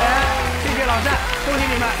9口人，谢谢老单，恭喜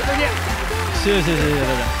你们，再见。谢谢大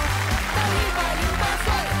家。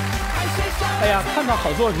哎呀，看到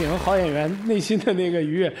好作品和好演员，内心的那个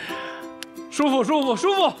愉悦，舒服。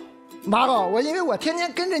马老，因为我天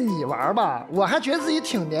天跟着你玩吧，我还觉得自己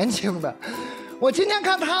挺年轻的。我今天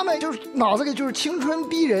看他们，就是脑子里就是青春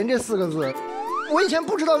逼人这4个字。我以前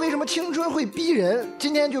不知道为什么青春会逼人，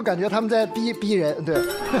今天就感觉他们在逼人，对，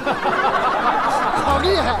好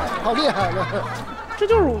厉害的，这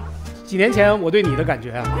就是几年前我对你的感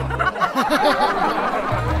觉啊。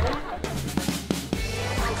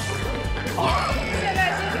现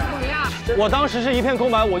在心情怎么样？我当时是一片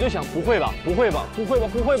空白，我就想不会吧，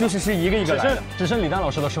就是一个一个来的，只剩李诞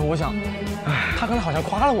老师的时候，我想，他刚才好像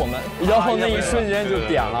夸了我们，然后那一瞬间就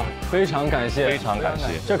点了，非常感谢，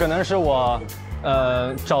这可能是我。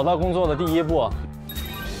找到工作的第一步。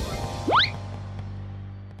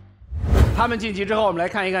他们晋级之后，我们来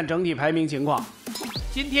看一看整体排名情况。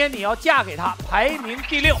今天你要嫁给他，排名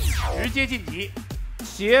第6，直接晋级。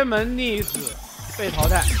邪门逆子被淘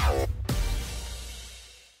汰。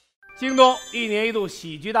京东1年1度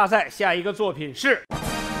喜剧大赛下一个作品是《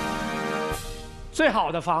最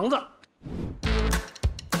好的房子》。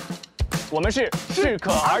我们是适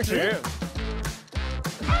可而止。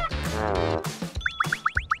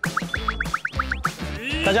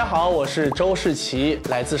大家好，我是周世奇，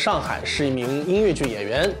来自上海，是一名音乐剧演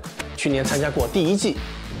员，去年参加过第1季。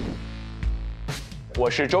我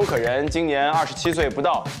是周可人，今年27岁不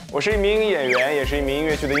到，我是一名演员，也是一名音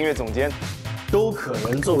乐剧的音乐总监。周可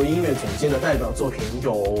人作为音乐总监的代表作品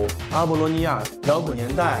有《阿波罗尼亚》《摇滚年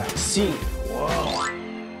代》《吸引我》。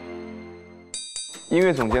音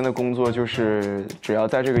乐总监的工作就是，只要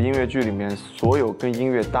在这个音乐剧里面，所有跟音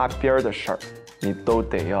乐搭边儿的事儿，你都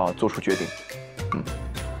得要做出决定。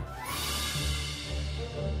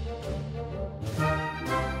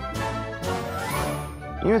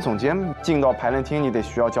音乐总监进到排练厅，你得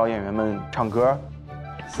需要教演员们唱歌。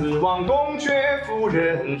死亡公爵夫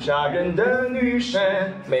人，杀人的女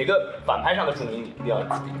神，每个反派上的重音你一定要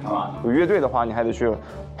打定，好吧？有乐队的话，你还得去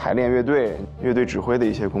排练乐队指挥的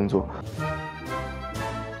一些工作。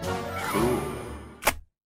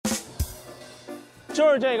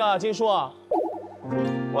就是这个金叔，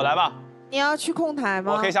我来吧。你要去控台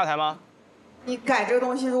吗？我可以下台吗？你改这个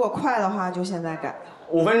东西，如果快的话，就现在改。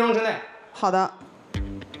5分钟之内。好的。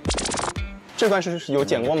这段是有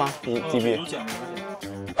剪过吗？DB。有剪过。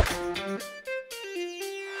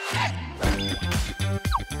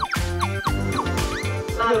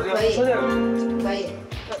可以。可以。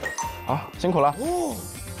好，辛苦了。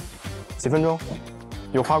几分钟？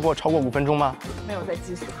有花过超过5分钟吗？没有在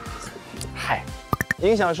计数。嗨，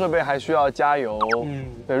音响设备还需要加油。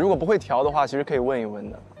对，如果不会调的话，其实可以问一问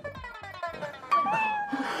的。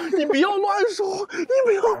你不要乱说，你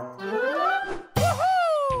不要。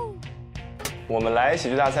我们来喜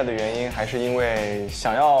剧大赛的原因，还是因为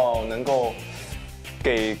想要能够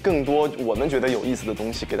给更多我们觉得有意思的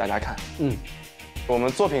东西给大家看。我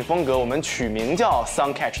们作品风格，我们取名叫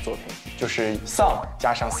Song Catch 作品，就是 Song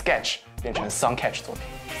加上 Sketch 变成 Song Catch 作品。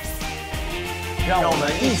让我们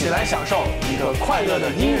一起来享受一个快乐的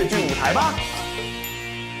音乐剧舞台吧。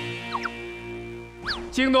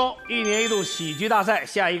京东1年1度喜剧大赛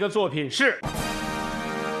下一个作品是《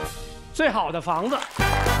最好的房子》。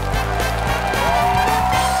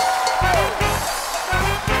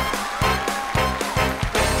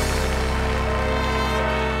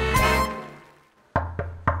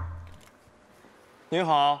您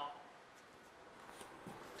好。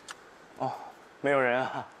哦，没有人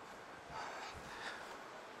啊。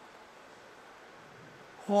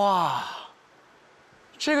哇，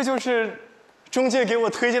这个就是中介给我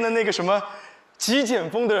推荐的那个什么极简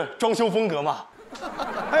风的装修风格嘛。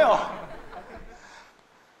哎呦，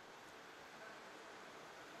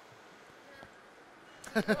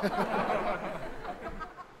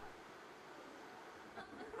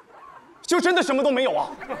就真的什么都没有啊？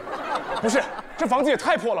不是，这房子也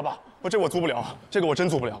太破了吧！这我租不了，这个我真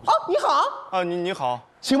租不了。啊，你好。啊，你好，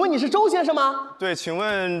请问你是周先生吗？对，请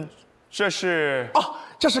问这是？哦，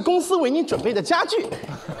这是公司为您准备的家具。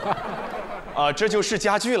啊，这就是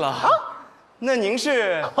家具了啊？那您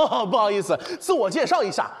是？不好意思，自我介绍一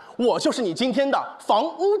下，我就是你今天的房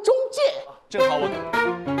屋中介。正好我。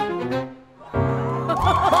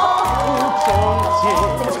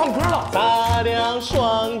怎么唱歌了？擦亮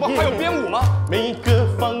双眼。还有编舞吗？每个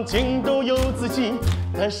房间都有自己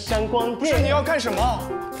的闪光点。不是，你要干什么？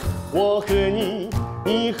我和你，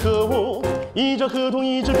你和我，一张合同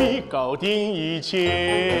一支笔，搞定一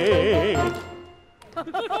切。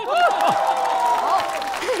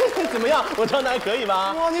怎么样？我唱的还可以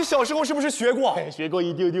吧？哇，你小时候是不是学过？学过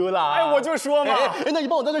一丢丢啦。哎，我就说嘛。那你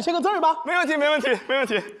帮我在这签个字吧。没问题，没问题，没问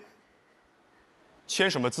题。签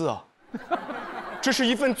什么字啊？这是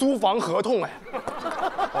一份租房合同哎。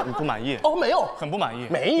哦，你不满意？哦，没有，很不满意。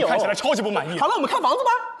没有，看起来超级不满意。好了，我们看房子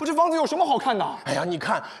吧。不是，房子有什么好看的？哎呀，你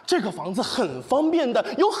看这个房子很方便的，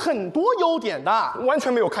有很多优点的。完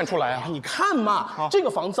全没有看出来啊！你看嘛，这个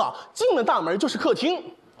房子啊，进了大门就是客厅。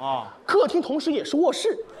客厅同时也是卧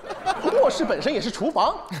室，卧室本身也是厨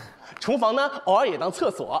房，厨房呢偶尔也当厕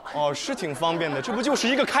所。哦，是挺方便的，这不就是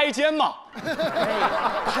一个开间吗？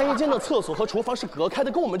开间的厕所和厨房是隔开的，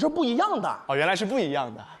跟我们这儿不一样的。哦，原来是不一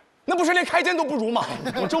样的，那不是连开间都不如吗？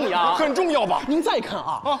不重要，很重要吧？您再看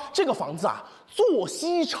啊，这个房子啊，坐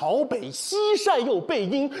西朝北，西晒又背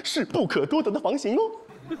阴，是不可多得的房型哦。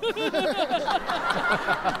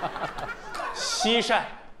西晒。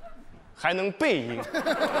还能背阴，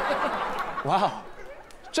哇，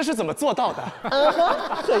这是怎么做到的？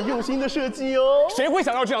很用心的设计哦。谁会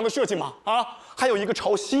想要这样的设计吗？啊，还有一个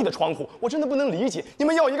朝西的窗户，我真的不能理解，你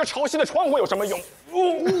们要一个朝西的窗户有什么用？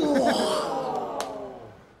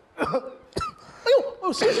哎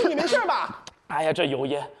呦，先生你没事吧？哎呀，这油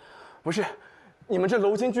烟，不是，你们这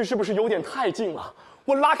楼间距是不是有点太近了？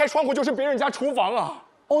我拉开窗户就是别人家厨房啊。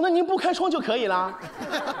哦，那您不开窗就可以啦。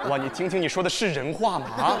哇，你听听你说的是人话吗？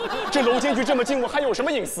啊，这楼间距这么近，我还有什么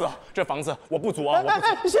隐私啊？这房子我不租啊！先生，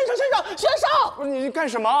不是你干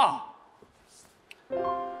什么？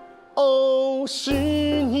哦，是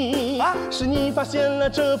你啊，是你发现了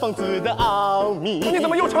这房子的奥秘。你怎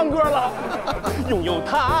么又唱歌了？拥有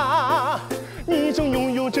它，你就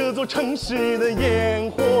拥有这座城市的烟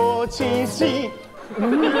火气息。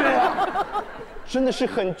真的是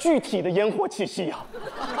很具体的烟火气息呀！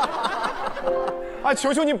啊，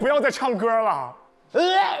求求你不要再唱歌了，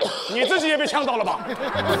你自己也被呛到了吧？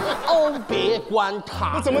哦，别管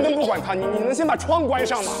他，我怎么能不管他？你能先把窗关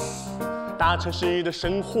上吗？大城市的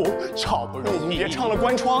生活超不容易，别唱了，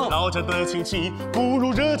关窗。老家的亲戚不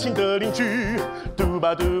如热情的邻居，嘟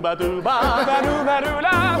吧嘟吧嘟吧，嘟吧嘟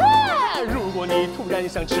啦。如果你突然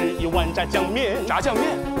想吃一碗炸酱面，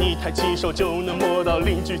你抬起手就能摸到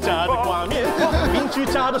邻居家的挂面，邻居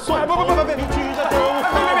家的蒜头，邻居家的豆腐，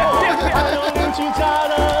还有邻居家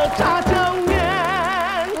的炸酱面。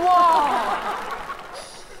哇！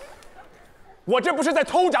我这不是在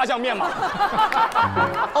偷炸酱面吗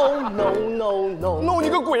？Oh no no no！ no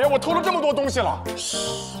你个鬼啊！我偷了这么多东西了。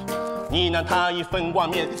你拿他一份挂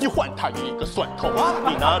面，你换他一个蒜头；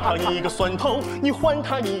你拿他一个蒜头，你换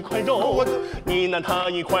他一块肉；你拿他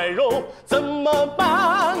一块肉，怎么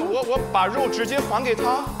办？我把肉直接还给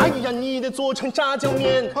他。哎呀，你得做成炸酱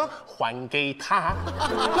面，还给他。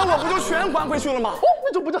那我不就全还回去了吗？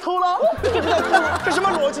那就不叫偷了，这就不叫偷了，这什么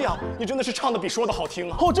逻辑啊？你真的是唱的比说的好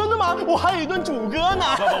听啊！哦，真的吗？我还有一段主歌呢。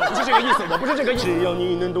不是这个意思，我不是这个意思。只要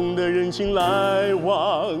你能懂得人情来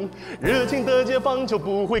往，热情的街坊就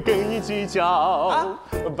不会跟你计较。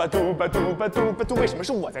巴嘟巴嘟巴嘟巴嘟，为什么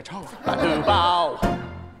是我在唱啊？巴嘟包。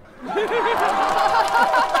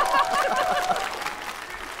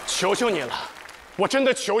求求你了，我真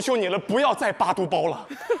的求求你了，不要再巴嘟包了。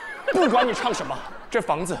不管你唱什么，这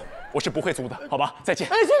房子我是不会租的，好吧？再见。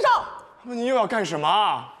哎，先生，你又要干什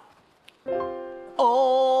么？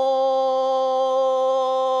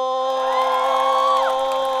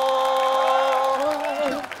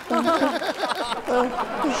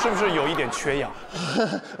是不是有一点缺氧？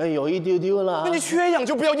有一丢丢了。那你缺氧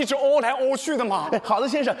就不要一直欧来欧去的嘛。好的，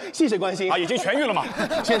先生，谢谢关心。已经痊愈了嘛。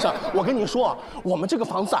先生，我跟你说，我们这个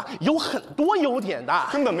房子有很多优点的，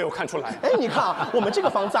根本没有看出来。哎，你看啊，我们这个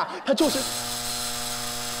房子它就是，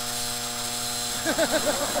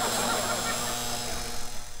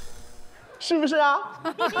是不是啊？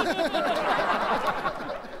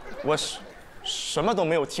我什么都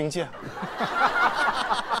没有听见。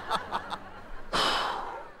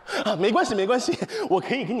没关系，没关系，我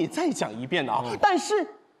可以给你再讲一遍的啊。但是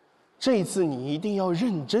这一次你一定要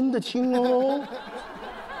认真的听哦。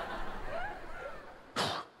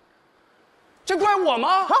这怪我吗？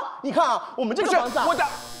啊，你看啊，我们这个房子我的。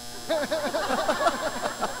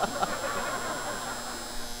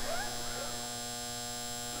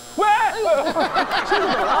喂，这是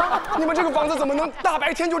怎么了？你们这个房子怎么能大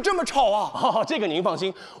白天就这么吵啊？哦，这个您放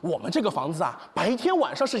心，我们这个房子白天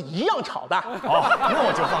晚上是一样吵的。哦，那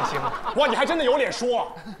我就放心了。哇，你还真的有脸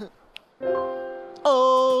说。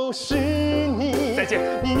哦，是你。再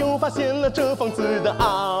见。你又发现了这房子的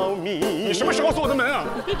奥秘。你什么时候锁的门啊？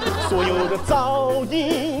所有的噪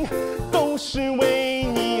音都是为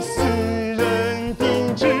你私人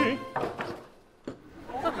定制。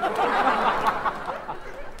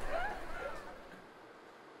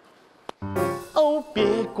哦，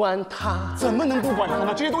别管它，怎么能不管它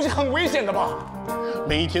呢？这些东西很危险的吧？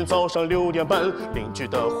每天早上6点半，邻居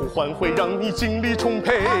的呼唤会让你精力充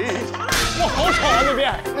沛。哇，好吵啊那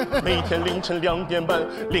边！每天凌晨2点半，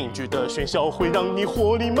邻居的喧嚣会让你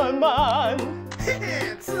活力满满。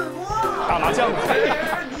自摸打麻将。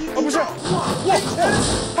不是，哇，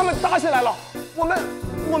他们打起来了，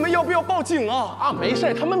我们要不要报警啊？啊，没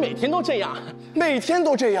事，他们每天都这样，每天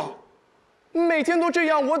都这样。每天都这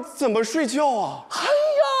样，我怎么睡觉啊？哎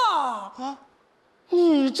呀，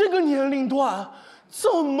你这个年龄段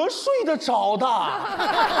怎么睡得着的？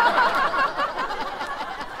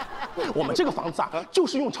我们这个房子就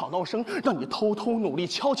是用吵闹声让你偷偷努力、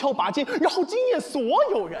悄悄拔尖，然后惊艳所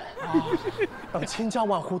有人。当千家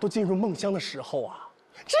万户都进入梦乡的时候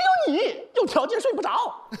只有你有条件睡不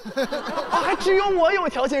着，还只有我有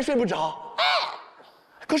条件睡不着。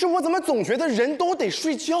可是我怎么总觉得人都得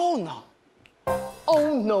睡觉呢？Oh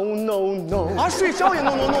no no no！ 睡觉也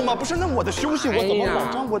no no no 吗？不是，那我的休息我怎么保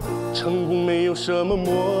障？我成功没有什么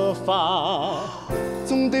魔法，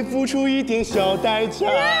总得付出一点小代价。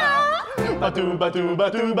巴嘟巴嘟巴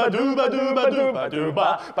嘟巴嘟巴嘟巴嘟巴嘟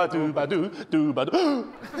巴巴嘟巴嘟嘟巴嘟。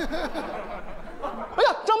哎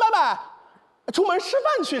呀，张伯伯，出门吃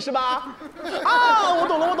饭去是吧？啊，我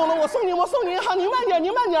懂了，我送你，好，您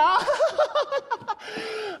慢点啊。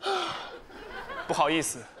不好意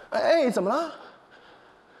思。哎，怎么了？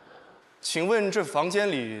请问这房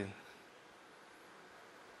间里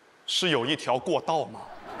是有一条过道吗？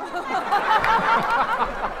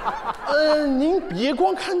您别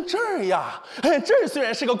光看这儿呀，这儿虽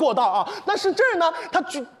然是个过道但是这儿呢，它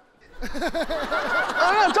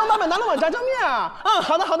哎呀，张伯伯拿了碗炸酱面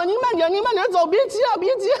好的，您慢点走，别急。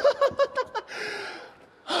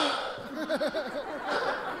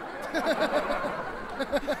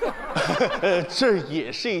这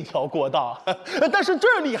也是一条过道，但是这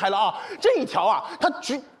儿厉害了这一条它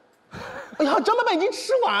哎呀，张伯伯已经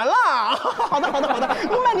吃完了。好的，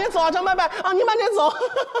您慢点走张伯伯您慢点走。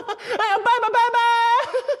哎呀，拜。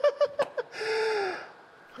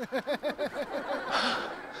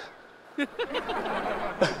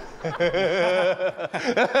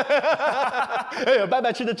哎呀，伯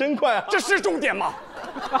伯吃的真快这是重点吗？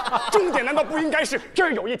重点难道不应该是这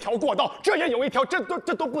儿有一条过道，这也有一条，这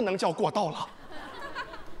都不能叫过道了？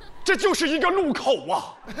这就是一个路口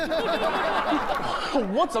啊！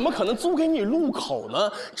我怎么可能租给你路口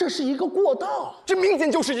呢？这是一个过道，这明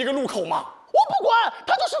显就是一个路口嘛！我不管，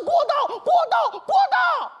他就是过道，过道，过道。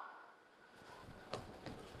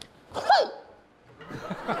哼！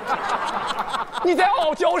你在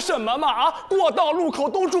傲娇什么嘛？啊，过道路口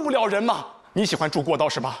都住不了人嘛。你喜欢住过道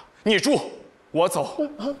是吧？你住，我走。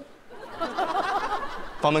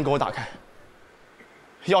房门给我打开，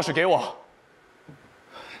钥匙给我。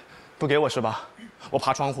不给我是吧？我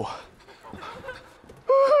爬窗户。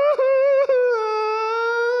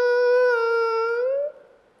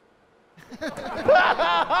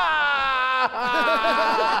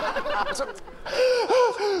这，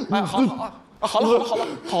哎，好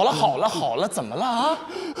了，怎么了啊？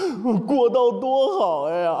过道多好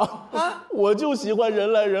呀！啊，我就喜欢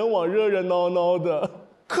人来人往、热热闹闹的。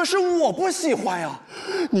可是我不喜欢呀。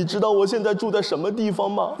你知道我现在住在什么地方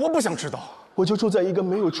吗？我不想知道。我就住在一个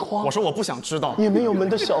没有窗，我说我不想知道，也没有门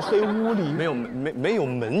的小黑屋里。没有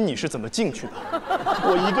门，你是怎么进去的？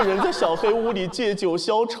我一个人在小黑屋里借酒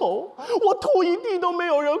消愁，我吐一地都没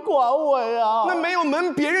有人管我呀。那没有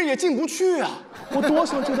门，别人也进不去啊。我多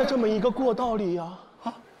想住在这么一个过道里呀！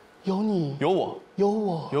啊，有你，有我，有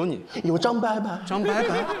我，有你，有张伯伯，张伯伯，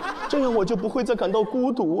这样我就不会再感到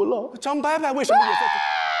孤独了。张伯伯为什么也在这？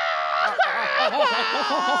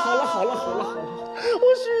好了。我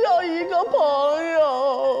需要一个朋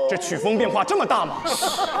友。这曲风变化这么大吗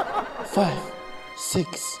 ？5, 6,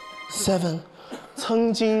 7，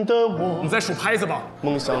曾经的我。你在数拍子吧？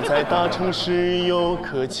梦想在大城市有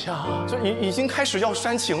可恰。这已经开始要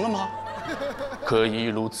煽情了吗？可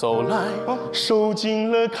一路走来，受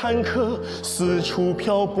尽了坎坷，四处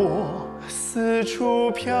漂泊。四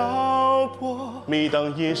处漂泊。每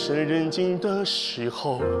当夜深人静的时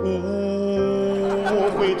候，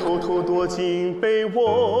我会偷偷躲进被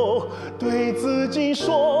窝，对自己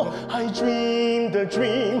说 I dream the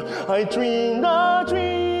dream, I dream the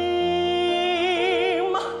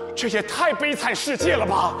dream。这也太悲惨世界了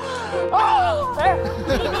吧！哎，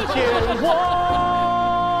天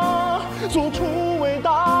我做出伟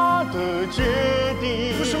大的决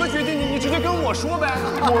定。什么决定？你直接跟我说呗。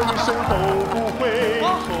我一生都不会后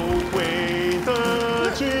悔的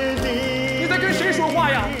决定。你在跟谁说话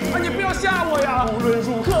呀？啊，你不要吓我呀！无论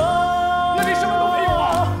如何，那你什么都没有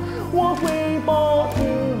啊！我会保护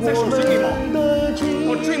我在手心里吗？的 dream。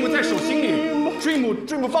哦 ，dream 在手心里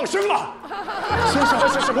 ，dream 放生了。先生，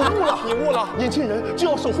我悟了，你悟了。年轻人就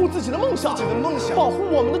要守护自己的梦想，保护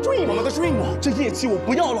我们的 dream， 这业绩我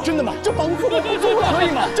不要了，真的吗？这房子我不租了，可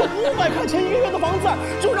以吗？这500块钱1个月的房子，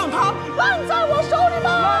就让它烂在我手里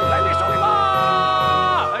吧，烂在你手里吧。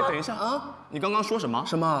哎，等一下啊，你刚刚说什么？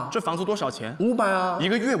什么？这房子多少钱？500啊，1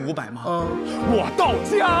个月500吗？我到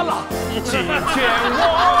家了，今天我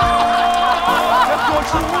做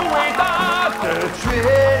出伟大的决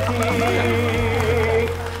定。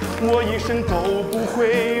我一生都不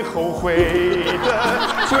会后悔的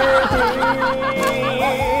决定。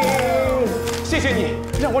谢谢你，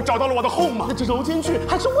让我找到了我的 home 那这揉进去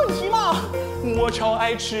还是问题吗？我超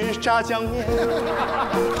爱吃炸酱面，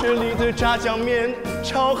这里的炸酱面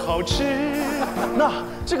超好吃。那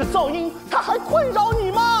这个噪音它还困扰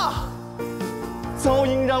你吗？噪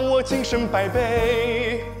音让我精神百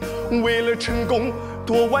倍，为了成功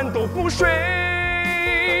多晚都不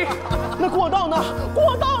睡。那过道呢？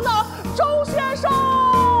过道呢？周先生，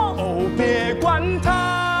哦，别管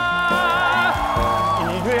他，1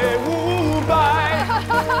月500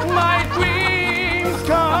 ，My dreams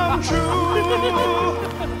come true。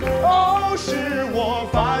哦，是我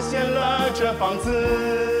发现了这房子。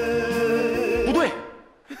不对，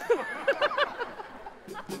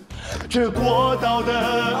这过道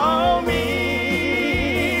的奥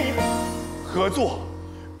秘，合作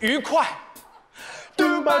愉快。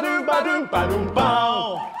嘟吧嘟吧嘟吧嘟吧。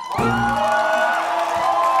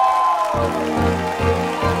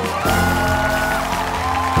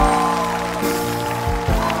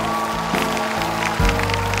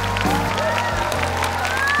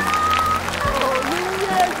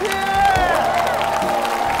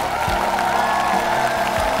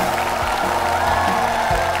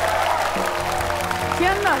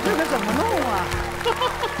天哪，这可怎么弄啊？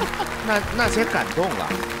那些感动了。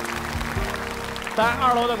在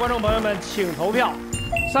2楼的观众朋友们，请投票。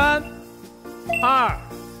3、2、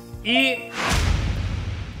1。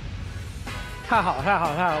太好，太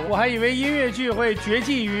好，太好！我还以为音乐剧会绝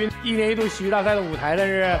迹于1年1度喜剧大赛的舞台，但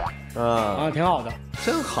是，挺好的，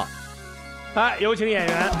真好。来，有请演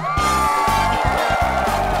员。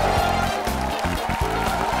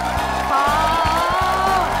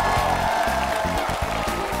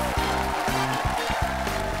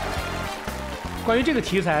关于这个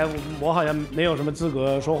题材，我好像没有什么资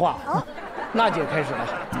格说话。娜姐开始了。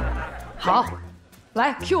好，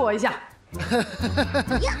来 Q 我一下。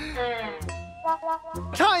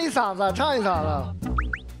唱一嗓子，唱一嗓子。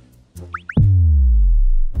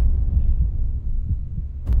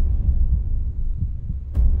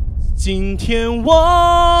今天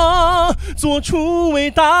我做出伟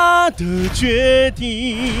大的决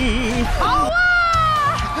定。好啊！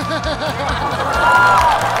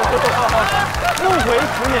梦回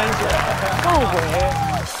10年前，梦回。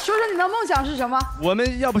说说你的梦想是什么？我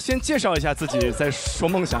们要不先介绍一下自己，再说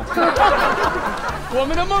梦想。我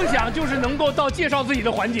们的梦想就是能够到介绍自己的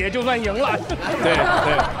环节就算赢了。对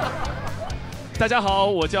对。大家好，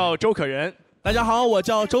我叫周可人。大家好，我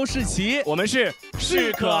叫周世奇，我们是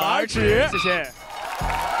适可而止。谢谢。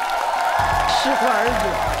适可而止，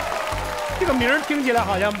这个名儿听起来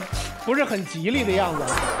好像不是很吉利的样子。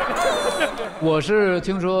我是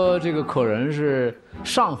听说这个可人是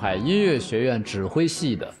上海音乐学院指挥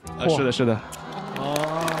系的。是的，是的。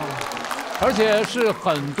哦。而且是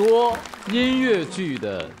很多音乐剧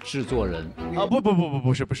的制作人。啊，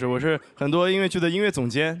不是，我是很多音乐剧的音乐总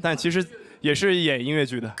监，但其实也是演音乐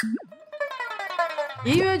剧的。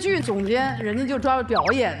音乐剧总监，人家就抓表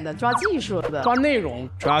演的，抓技术的，抓内容，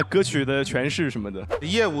抓歌曲的诠释什么的。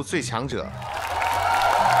业务最强者。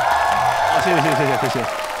谢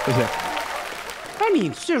谢。哎，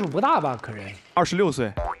你岁数不大吧？可人26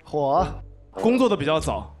岁。火。工作的比较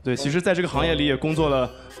早，对，其实在这个行业里也工作了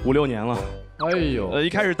5、6年了。哎呦，一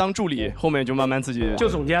开始当助理，后面就慢慢自己就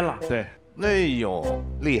总监了。对，哎呦，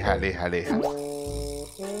厉害！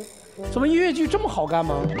怎么音乐剧这么好干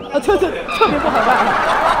吗？啊，特别不好干。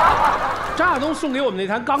张亚东送给我们那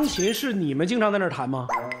台钢琴是你们经常在那儿弹吗？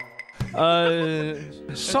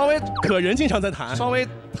稍微可人经常在弹，稍微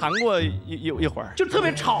弹过一会儿，就特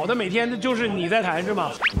别吵的，每天就是你在弹是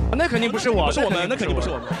吗？那肯定不是我，不是我们，那肯定不是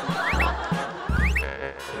我们。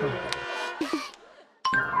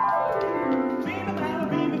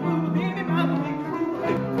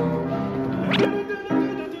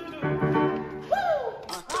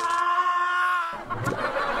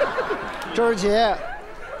周世奇，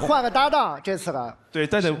换个搭档，这次了。对，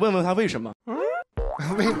但得问问他为什么。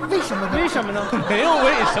为什么呢？为什么呢？没有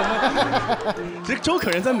为什么。这周可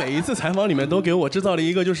人在每一次采访里面都给我制造了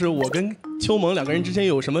一个，就是我跟秋萌2个人之间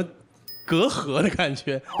有什么隔阂的感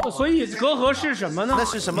觉。所以隔阂是什么呢？那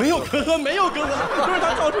是什么？没有隔阂，都是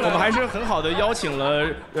他造出来的。我们还是很好的邀请了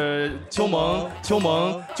秋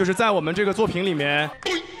萌就是在我们这个作品里面。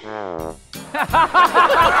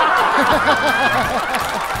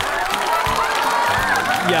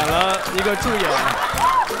演了一个助演，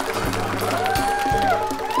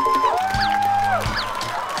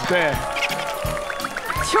对。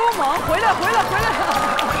秋萌，回来！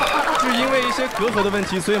是因为一些隔阂的问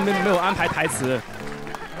题，所以没有安排台词。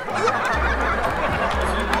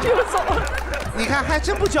就走了。你看，还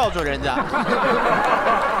真不叫住人家。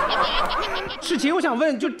世奇，我想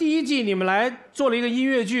问，就第1季你们来做了一个音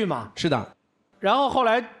乐剧嘛？是的。然后后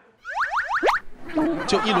来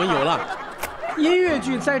就一轮游了。音乐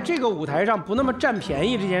剧在这个舞台上不那么占便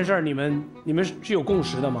宜这件事儿，你们是有共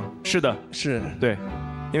识的吗？是的，是对，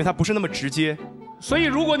因为它不是那么直接，所以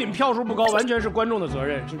如果你们票数不高，完全是观众的责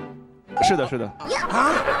任，是的。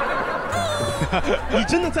啊！你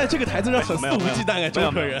真的在这个台子上很肆无忌惮啊，周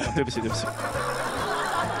可人。对不起。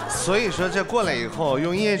所以说这过来以后，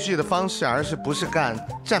用音乐剧的方式，而是不是干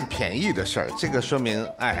占便宜的事儿，这个说明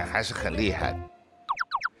还是很厉害的。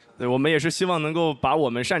对，我们也是希望能够把我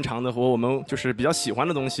们擅长的和我们就是比较喜欢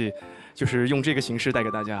的东西，就是用这个形式带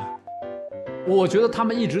给大家。我觉得他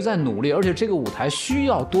们一直在努力，而且这个舞台需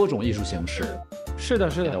要多种艺术形式。是的。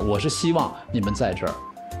我是希望你们在这儿，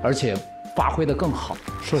而且发挥得更好。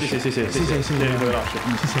谢谢各位老师，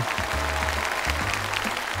谢谢。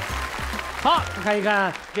好，看一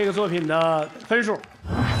看这个作品的分数。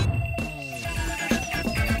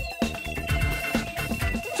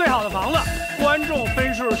最好的房子，观众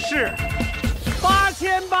分数是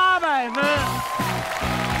8800分。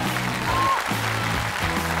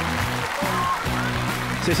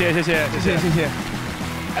谢谢。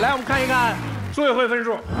来，我们看一看组委会分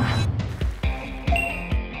数。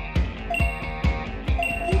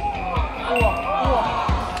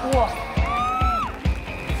哇！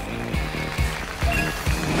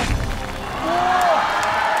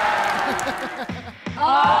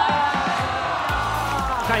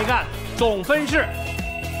看一看总分是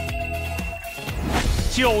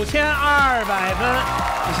9200分，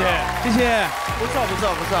谢谢，不错。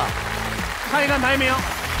看一看排名，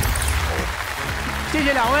谢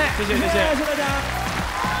谢2位，谢谢大家。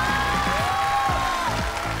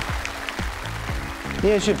音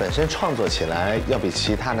乐剧本身创作起来要比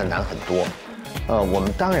其他的难很多。我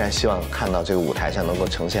们当然希望看到这个舞台上能够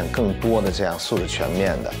呈现更多的这样素质全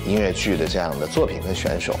面的音乐剧的这样的作品跟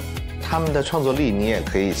选手。他们的创作力，你也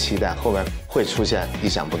可以期待后面会出现意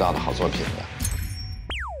想不到的好作品的。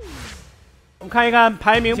我们看一看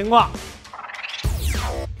排名情况。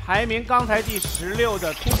排名刚才第16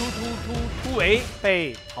的突围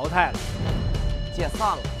被淘汰了，解散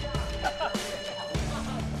了。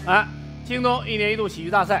哎，京东1年1度喜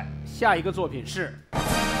剧大赛下一个作品是《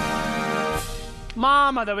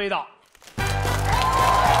妈妈的味道》。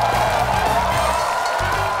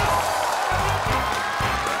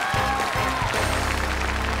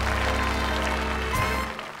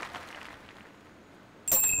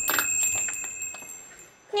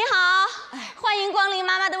你好，欢迎光临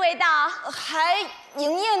妈妈的味道。还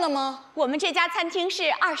营业呢吗？我们这家餐厅是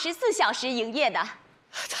24小时营业的。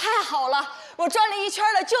太好了，我转了一圈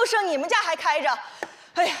了，就剩你们家还开着。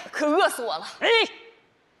哎呀，可饿死我了！哎，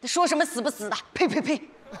说什么死不死的？呸呸呸！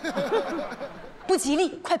不吉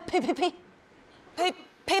利，快呸呸呸！呸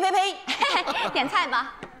呸呸呸！点菜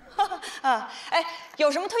吧。哎，有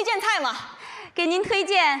什么推荐菜吗？给您推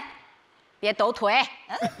荐，别抖腿。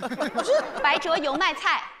白灼油麦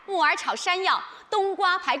菜、木耳炒山药、冬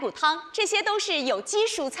瓜排骨汤，这些都是有机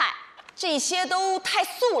蔬菜。这些都太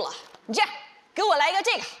素了。你这样，给我来一个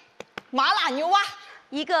这个麻辣牛蛙。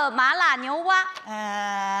一个麻辣牛蛙，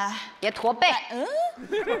别驼背。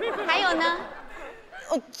还有呢？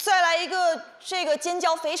再来一个这个尖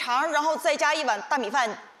椒肥肠，然后再加1碗大米饭，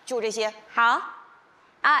就这些。好，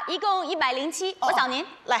一共107，我扫您。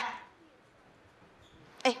来。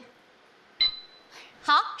哎，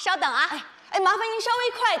好，稍等啊。哎，麻烦您稍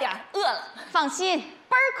微快点，饿了。放心，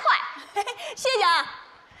倍儿快。谢谢啊。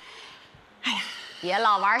哎呀。别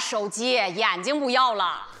老玩手机，眼睛不要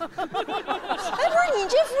了。哎，不是你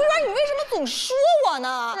这服务员，你为什么总说我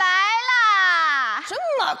呢？来啦！这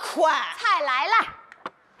么快？菜来了，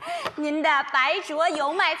您的白灼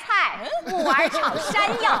油麦菜、木耳炒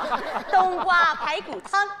山药、冬瓜排骨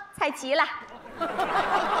汤，菜齐了。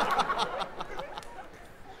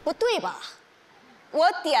不对吧？我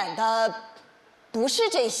点的不是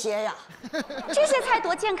这些呀。这些菜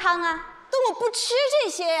多健康啊！但我不吃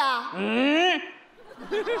这些呀。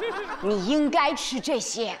你应该吃这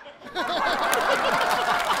些。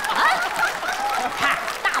看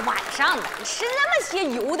大晚上的，你吃那么些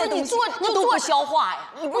油的东西，那都不消化呀。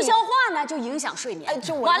你不消化呢，就影响睡眠。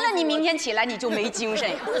完了，你明天起来你就没精神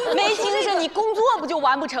呀，没精神，你工作不就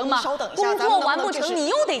完不成吗？稍等一下，工作完不成，你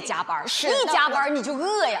又得加班，一加班你就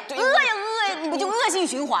饿呀，饿呀，你不就恶性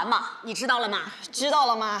循环吗？你知道了吗？知道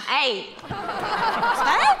了吗？哎，不是，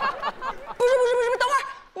等会儿，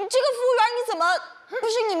你这个服务员你怎么？不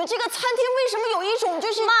是你们这个餐厅为什么有一种就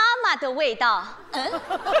是妈妈的味道？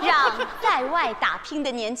让在外打拼的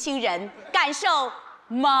年轻人感受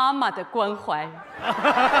妈妈的关怀。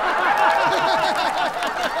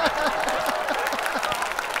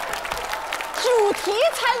主题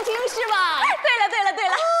餐厅是吧？对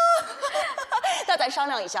了。那咱商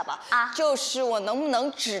量一下吧。就是我能不能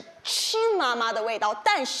只吃妈妈的味道，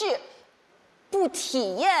但是不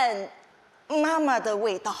体验妈妈的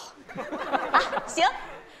味道？行。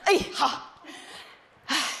哎，好。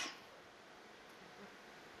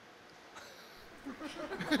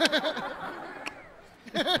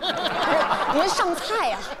您上菜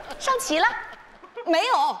呀？上齐了？没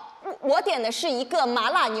有，我点的是一个麻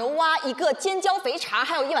辣牛蛙，一个尖椒肥肠，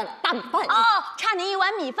还有1碗大米饭。差您1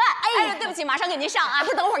碗米饭。哎，对不起，马上给您上啊。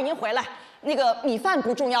等会儿您回来。那个米饭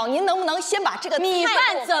不重要，您能不能先把这个米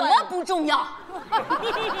饭怎么不重要？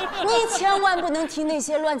你千万不能听那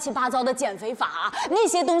些乱七八糟的减肥法，那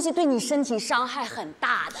些东西对你身体伤害很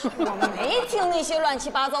大的。我没听那些乱七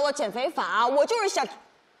八糟的减肥法，我就是想，不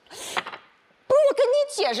是我跟你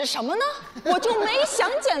解释什么呢？我就没想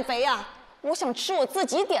减肥呀，我想吃我自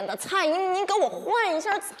己点的菜，您给我换一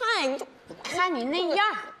下菜，你就，那你那样。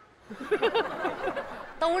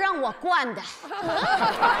都让我惯的，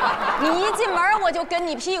你一进门我就跟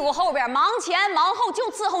你屁股后边忙前忙后，就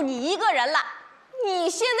伺候你一个人了。你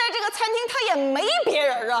现在这个餐厅它也没别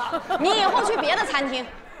人啊，你以后去别的餐厅，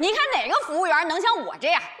你看哪个服务员能像我这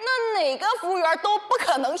样？那哪个服务员都不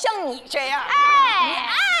可能像你这样。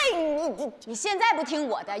你现在不听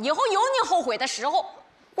我的，以后有你后悔的时候。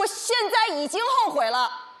我现在已经后悔了，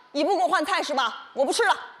你不给我换菜是吧？我不吃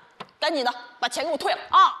了，赶紧的把钱给我退了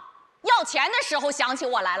啊！要钱的时候想起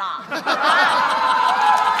我来了。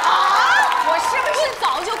我是不是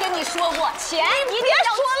早就跟你说过，钱你别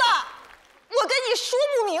说了，我跟你说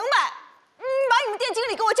不明白，你把你们店经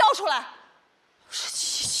理给我叫出来。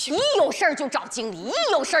一有事儿就找经理，一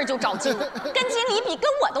有事儿就找经理，跟经理比跟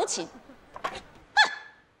我都亲。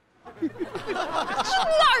这哪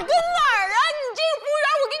儿跟哪儿啊？你这个服务员，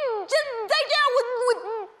我给你你再这样，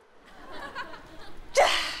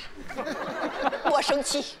我生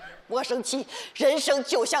气，莫生气，人生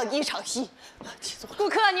就像一场戏。顾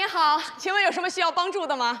客您好，请问有什么需要帮助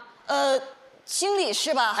的吗？经理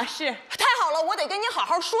是吧？啊，是。太好了，我得跟你好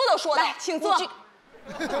好说道说道。来，请坐。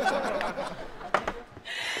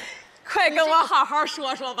快跟我好好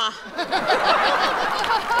说说吧。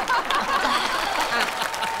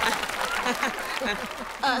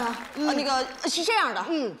那个是这样的，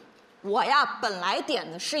我呀本来点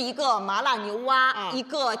的是一个麻辣牛蛙，一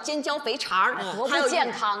个尖椒肥肠，多不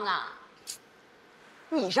健康啊！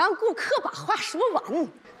你让顾客把话说完，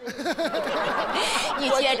你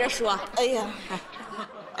接着说。哎呀，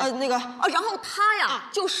然后他呀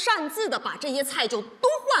就擅自的把这些菜就都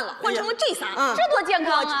换了，换成了这仨，这多健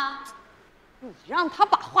康啊！你让他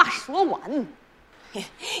把话说完。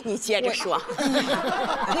你接着说。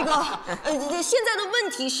现在的问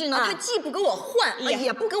题是呢，他既不给我换，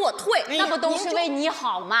也不给我退，那不都是为你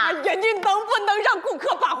好吗？人家能不能让顾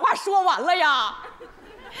客把话说完了呀？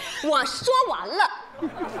我说完了。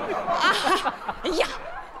哎呀，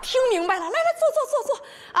听明白了，来坐。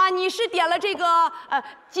啊，你是点了这个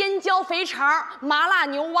尖椒肥肠、麻辣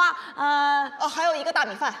牛蛙，还有一个大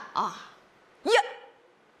米饭啊。呀，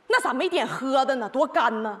那咋没点喝的呢？多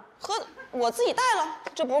干呢！喝的。我自己带了，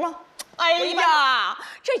这不是吗？哎呀，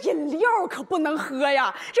这饮料可不能喝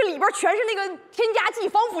呀，这里边全是那个添加剂、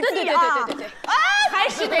防腐剂啊！对，哎，还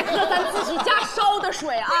是得喝咱自己家烧的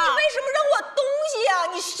水啊！你为什么扔我东西呀？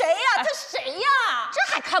你谁呀？他谁呀？这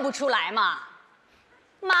还看不出来吗？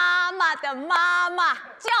妈妈的妈妈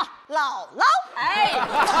叫姥姥，哎，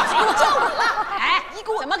叫你了，哎，你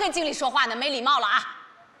给我怎么跟经理说话呢？没礼貌了啊！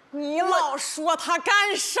你老说他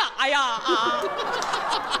干啥呀？啊！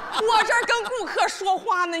我这儿跟顾客说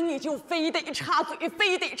话呢，你就非得插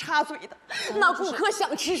嘴的。那顾客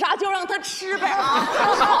想吃啥就让他吃呗啊！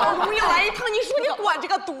好不容易来一趟，你说你管这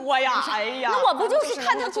个多呀？哎呀，那我不就是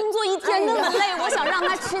看他工作一天那么累，我想让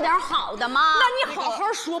他吃点好的吗？那你好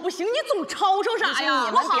好说不行，你总吵啥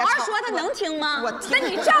呀？我好好说，他能听吗？那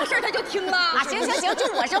你这样式他就听了啊！行，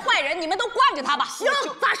就我是坏人，你们都惯着他吧。行，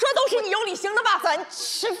咋说都是你有理行的吧？咱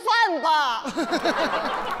吃饭吧。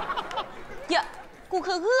呀，顾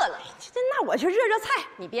客饿了，那我去热菜。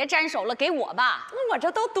你别沾手了，给我吧。那我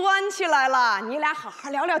这都端起来了，你俩好好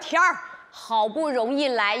聊聊天儿。好不容易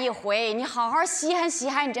来一回，你好好稀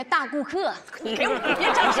罕你这大顾客。你给我，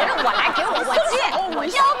别整人，我来，给我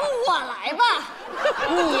借。要不我来吧？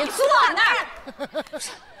你坐那儿，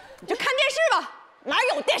你就看电视吧。哪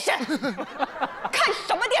有电视？看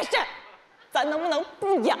什么电视？咱能不能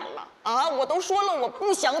不演了啊？我都说了，我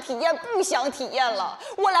不想体验了。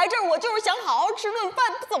我来这儿，我就是想好好吃顿饭，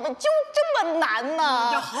怎么就这么难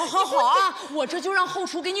呢？好啊，我这就让后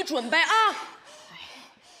厨给你准备啊。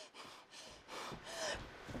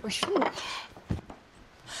不是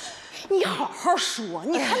你好好说，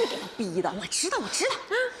你看你给他逼的。我知道啊。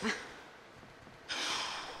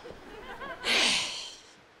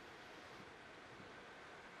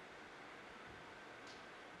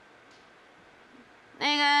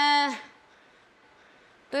那个，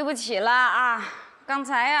对不起了啊，刚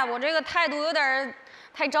才呀，我这个态度有点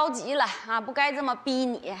太着急了啊，不该这么逼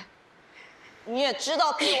你。你也知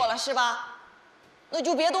道逼我了是吧？那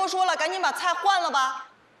就别多说了，赶紧把菜换了吧。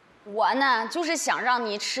我呢，就是想让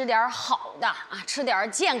你吃点好的啊，吃点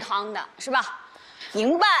健康的，是吧？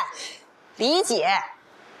明白，理解，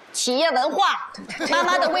企业文化，妈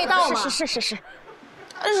妈的味道嘛。是。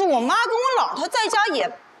但是我妈跟我姥她在家也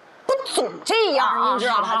不总这样，你知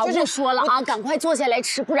道吧？不说了啊，赶快坐下来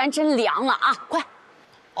吃，不然真凉了啊！快。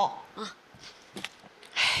哦啊。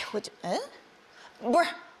哎，不是，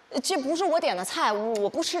这不是我点的菜，我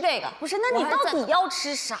不吃这个。不是，那你到底要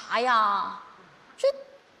吃啥呀？这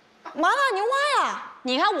麻辣牛蛙呀！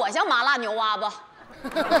你看我像麻辣牛蛙不？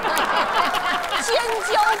尖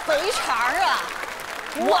椒肥肠啊！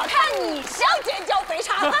我看你像尖椒肥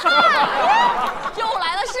肠。又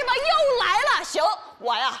来了是吧？又来了。行，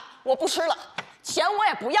我不吃了，钱我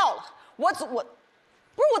也不要了。不是我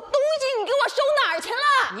东西你给我收哪儿去了？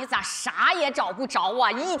你咋啥也找不着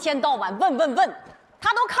啊？一天到晚问，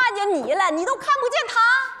他都看见你了，你都看不见他。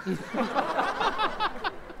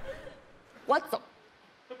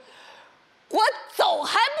我走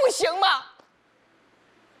还不行吗？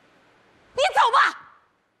你走吧。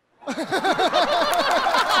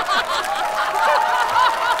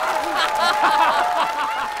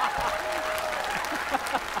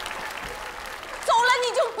走了你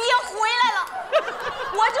就别回来了，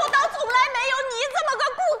我就当从来没有你这么个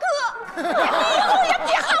顾客，你以后也别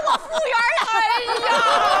喊我服务员了。哎呀，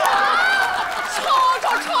吵又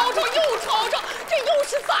吵，这又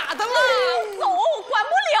是咋的了？走，管不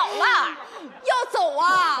了了。要走啊？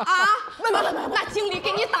那经理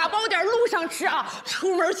给你打包点路上吃啊！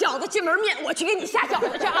出门饺子，进门面，我去给你下饺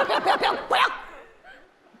子去啊！不要！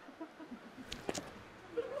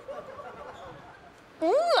饿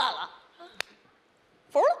了，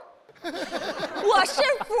服了，我是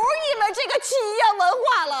服你们这个企业文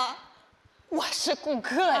化了。我是顾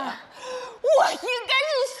客呀，我应该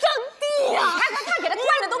是上帝呀！他给他惯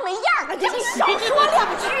的都没样了，你少说两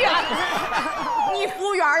句啊！你服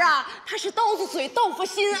务员啊，他是刀子嘴豆腐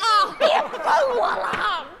心啊！别问我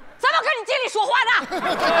了，怎么跟你经理说话的？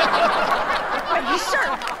没事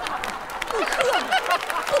儿，顾客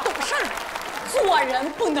不懂事儿。做人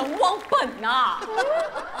不能忘本呐！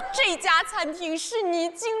这家餐厅是你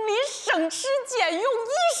经理省吃俭用一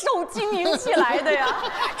手经营起来的呀，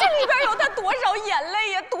这里边有他多少眼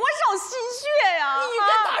泪呀，多少心血呀！你跟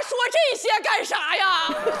他说这些干啥呀？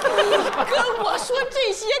你跟我说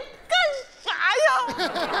这些干啥呀？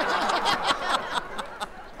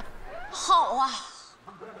好啊，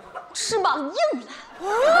翅膀硬了，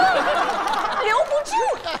留不住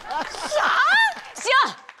了。啥？行。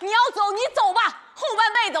你要走，你走吧，后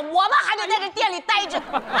半辈子我们还得在这店里待着。待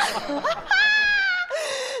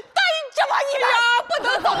着吧你呀，不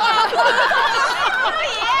能走啊，不能走啊！可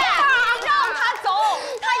以，让他走，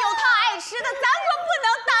他有他爱吃的，咱可不能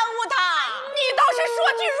耽误他。你倒是说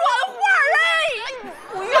句软话哎！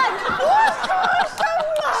不愿意，我说什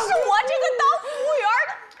么？是我这个当服务员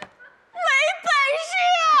的没本事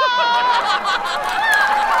啊！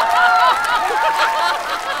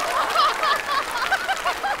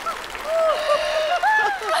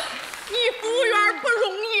服务员不容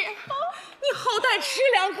易，你好歹吃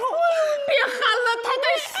两口，别寒了他的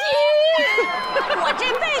心。我这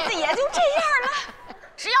辈子也就这样了，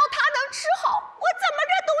只要他能吃好，我怎么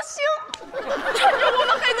着都行。趁着我们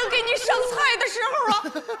还能给你上菜的时候啊，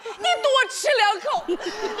你多吃两口，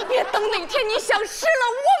别等哪天你想吃了，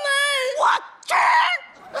我吃。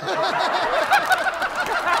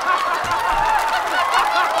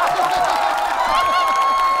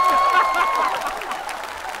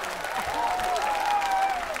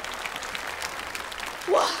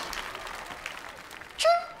哇，吃！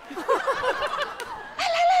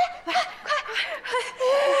来，快！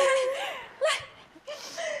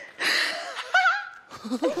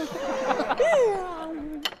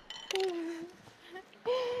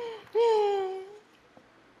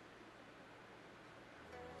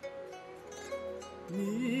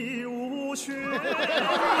你无缺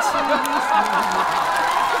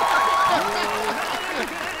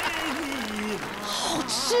好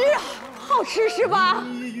吃啊，好吃是吧？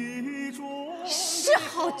是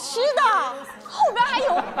好吃的，后边还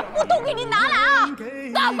有，我都给你拿来啊！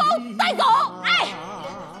打包带走，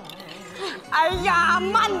哎呀，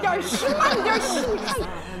慢点吃，慢点吃！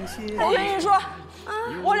我跟你说，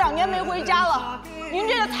我2年没回家了，您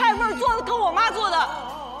这个菜味做的跟我妈做的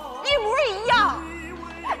一模一样。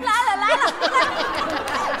来了，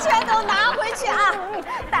全都拿回去啊，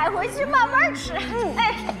带回去慢慢吃。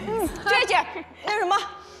这姐，那什么，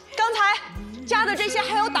刚才加的这些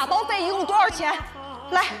还有打包费，一共多少钱？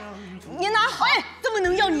来，您拿好。这么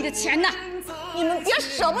能要你的钱呢？你们别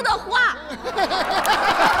舍不得花，给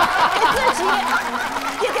自己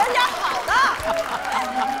也点点好的。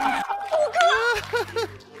顾客，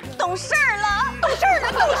懂事了，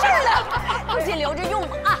自己留着用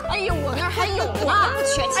吧啊！哎呦，我那儿还有啊，不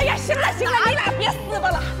缺钱。哎呀，行了，你俩别撕巴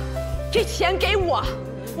了，这钱给我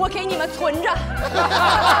给你们存着。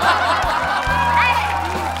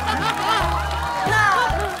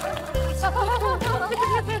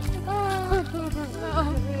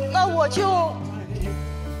那我就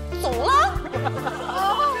走了。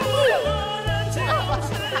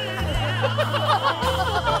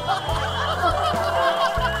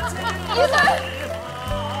你们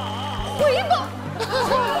回吧，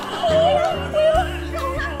回了，走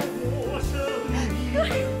了。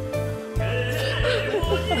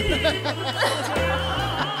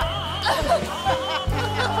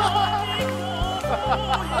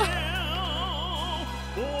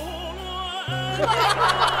顾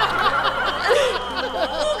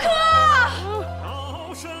客，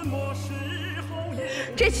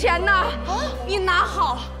这钱呢？你拿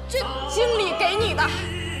好，这经理给你的，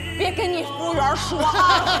别跟你服务员说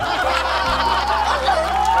啊。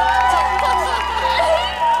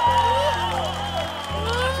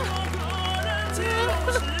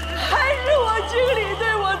还是我经理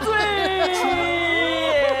对我最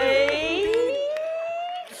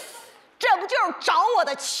这不就是找我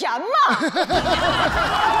的钱吗？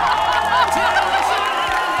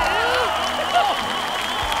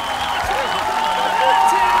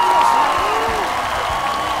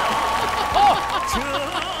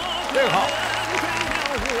这个好，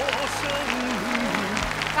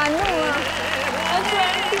感动了。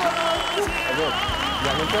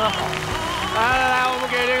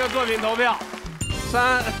作品投票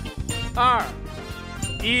，3、2、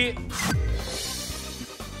1。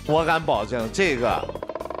我敢保证，这个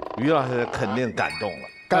于老师肯定感动了。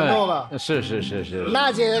感动了，是。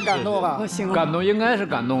娜姐也感动了，感动应该是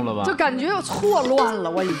感动了吧？就感觉又错乱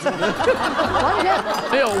了，我已经完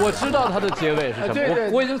全没有，我知道它的结尾是什么，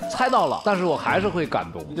对我已经猜到了，但是我还是会感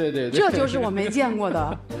动。对，这就是我没见过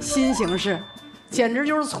的新形式，简直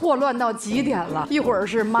就是错乱到极点了，一会儿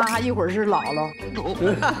是妈，一会儿是姥姥，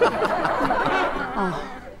啊，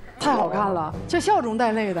太好看了，这笑中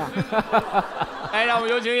带泪的。来，让我们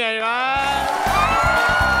有请演员。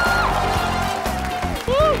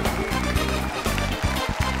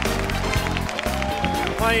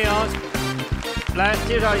欢迎，来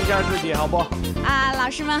介绍一下自己，好不？啊，老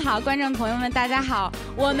师们好，观众朋友们大家好，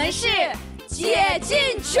我们是竭尽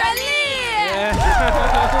全力。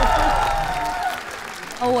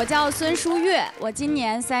我叫孙淑月，我今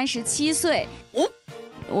年37岁，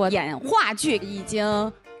我演话剧已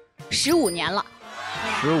经15年了。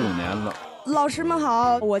15年了。老师们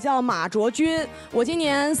好，我叫马卓君，我今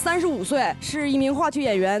年35岁，是一名话剧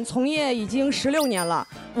演员，从业已经16年了。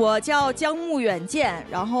我叫姜牟远健，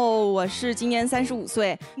然后我是今年35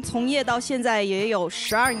岁，从业到现在也有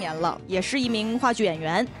12年了，也是一名话剧演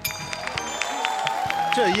员。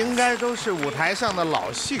这应该都是舞台上的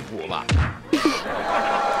老戏骨了。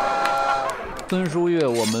孙淑月，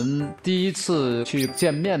我们第一次去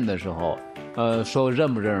见面的时候，说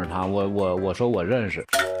认不认识他，我说我认识。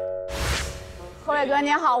侯磊哥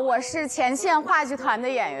您好，我是前线话剧团的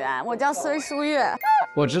演员，我叫孙淑月。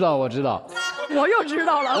我知道，我又知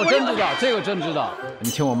道了，我真知道，这个真知道。你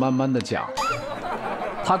听我慢慢的讲。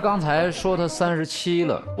他刚才说他37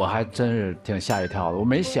了，我还真是挺吓一跳的，我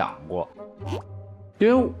没想过，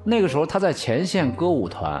因为那个时候他在前线歌舞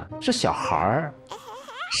团是小孩儿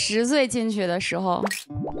，10岁进去的时候。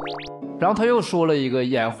然后他又说了一个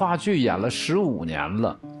演话剧演了15年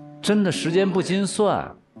了，真的时间不禁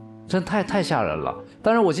算。真太吓人了，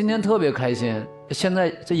但是我今天特别开心，现在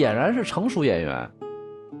这俨然是成熟演员，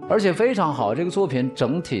而且非常好，这个作品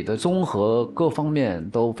整体的综合各方面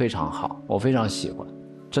都非常好，我非常喜欢，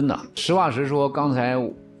真的。实话实说，刚才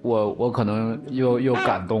我可能又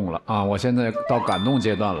感动了啊，我现在到感动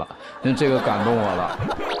阶段了，因为这个感动我了，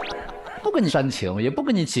不跟你煽情，也不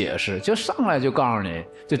跟你解释，就上来就告诉你，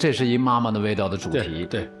这是一妈妈的味道的主题，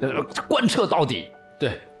对，贯彻到底，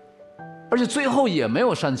对。而且最后也没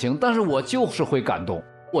有煽情，但是我就是会感动。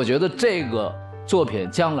我觉得这个作品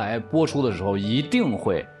将来播出的时候一定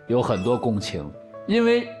会有很多共情，因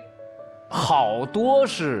为好多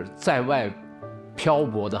是在外漂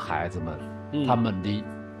泊的孩子们，他们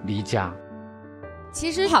离家。其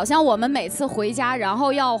实好像我们每次回家，然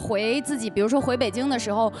后要回自己，比如说回北京的时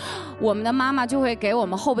候，我们的妈妈就会给我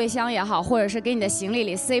们后备箱也好，或者是给你的行李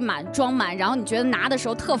里塞满、装满，然后你觉得拿的时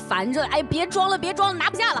候特烦，就哎别装了，拿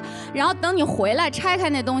不下了。然后等你回来拆开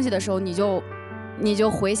那东西的时候，你就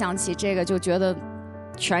回想起这个，就觉得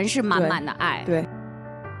全是满满的爱。对。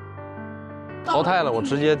淘汰了，我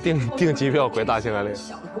直接订机票回大兴安岭，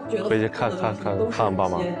回去看爸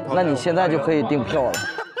妈。那你现在就可以订票了。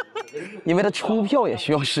因为他出票也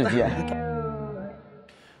需要时间。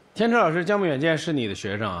天池老师，姜牟远健是你的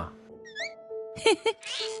学生啊？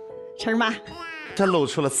承认吧。他露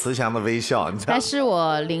出了慈祥的微笑，你知道？他是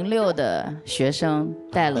我06的学生，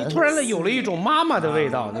带了。突然有了一种妈妈的味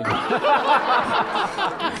道，那个。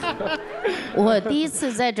我第一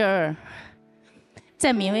次在这儿，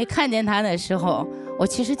在闽威看见他的时候，我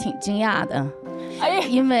其实挺惊讶的，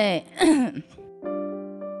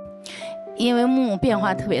因为木木变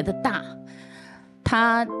化特别的大，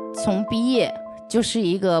他从毕业就是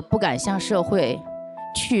一个不敢向社会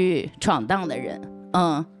去闯荡的人，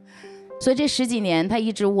所以这10几年他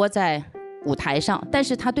一直窝在舞台上，但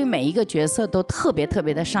是他对每一个角色都特别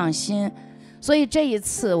的上心，所以这一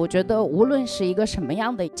次我觉得无论是一个什么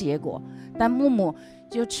样的结果，但木木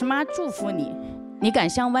就起码祝福你，你敢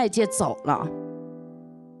向外界走了，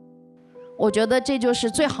我觉得这就是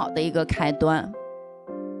最好的一个开端。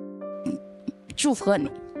祝福你，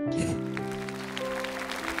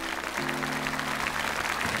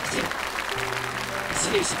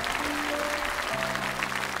谢谢。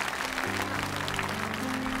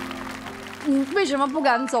你为什么不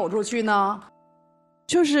敢走出去呢？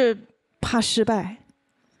就是怕失败，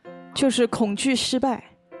就是恐惧失败，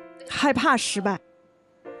害怕失败。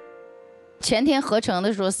前天合成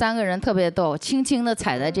的时候，3个人特别逗，轻轻地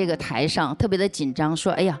踩在这个台上，特别的紧张，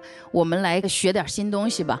说：“哎呀，我们来学点新东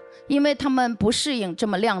西吧。”因为他们不适应这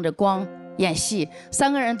么亮着光演戏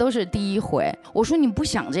，3个人都是第一回。我说：“你不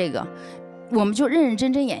想这个，我们就认认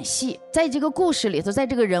真真演戏，在这个故事里头，在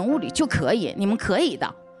这个人物里就可以，你们可以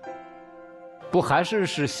的。”不还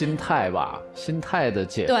是心态吧，心态的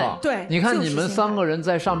解放。对，你看你们3个人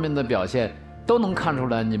在上面的表现，都能看出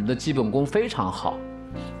来你们的基本功非常好。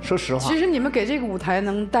说实话，其实你们给这个舞台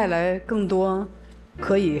能带来更多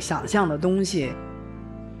可以想象的东西。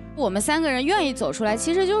我们3个人愿意走出来，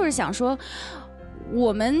其实就是想说，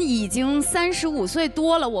我们已经35岁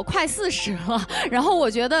多了，我快40了，然后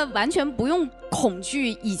我觉得完全不用恐惧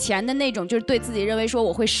以前的那种，就是对自己认为说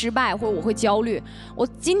我会失败或者我会焦虑。我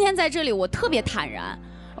今天在这里，我特别坦然。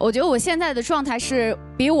我觉得我现在的状态是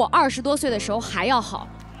比我20多岁的时候还要好，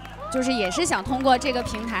就是也是想通过这个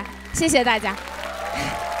平台，谢谢大家，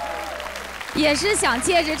也是想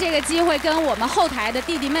借着这个机会跟我们后台的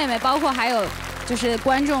弟弟妹妹，包括还有就是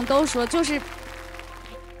观众都说，就是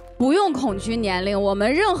不用恐惧年龄，我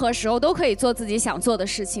们任何时候都可以做自己想做的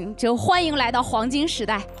事情，就欢迎来到黄金时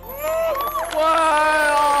代。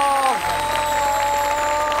哇！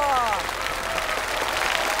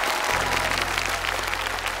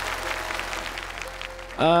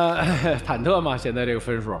忐忑吗？现在这个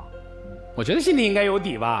分数，我觉得心里应该有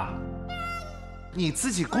底吧。你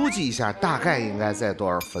自己估计一下，大概应该在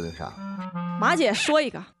多少分上？马姐说一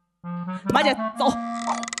个，马姐走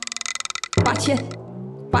，8000，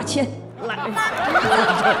来，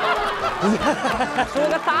说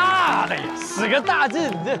个大的呀，10个大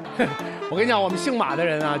字，这，我跟你讲，我们姓马的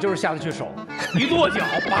人啊，就是下得去手，一跺脚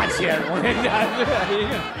8000，我跟你讲，这，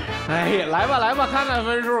哎呀，来吧，看看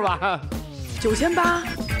分数吧，9800。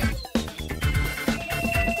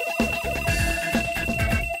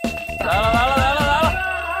来了！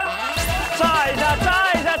炸一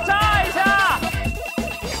下！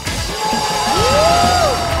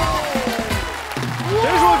谁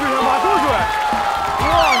说举成8出水？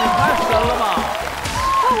哇，你太神了吧！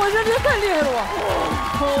啊，我觉得这太厉害了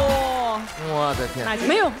我的天，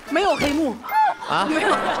没有黑幕啊，没有，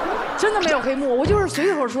真的没有黑幕，我就是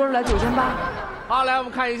随口说出来9800。好，来我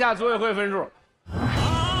们看一下组委会分数。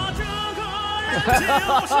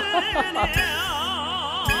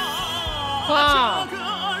啊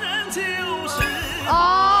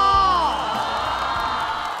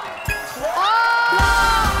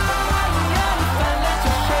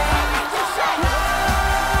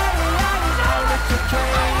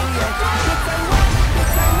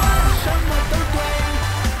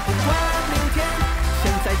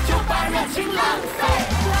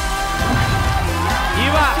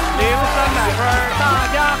！10300分，大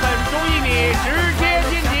家很中意你，直接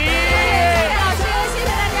晋级。谢谢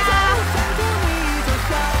大家，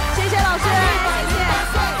谢谢老师，谢谢，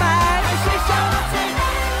拜。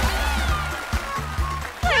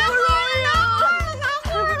太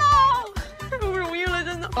不容易了，真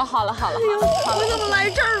的。好了，我怎么来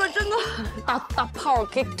这儿了？真的。大炮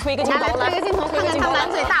给推个镜头，来推个镜头，看看他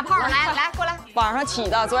满嘴大炮，来过来。网上起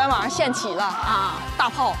的，昨天晚上现起了啊，大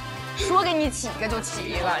炮。说给你起一个就起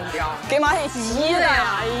一个，你知道吗？给马给急的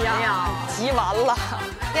呀！哎呀，急完了，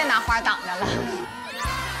别拿花挡着了。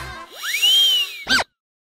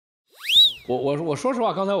我说实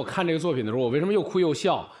话，刚才我看这个作品的时候，我为什么又哭又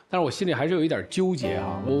笑？但是我心里还是有一点纠结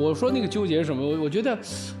啊。我说那个纠结是什么？我觉得，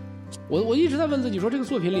我一直在问自己说，这个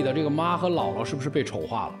作品里的这个妈和姥姥是不是被丑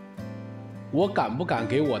化了？我敢不敢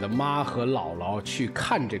给我的妈和姥姥去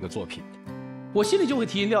看这个作品？我心里就会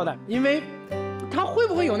提心吊胆，因为他会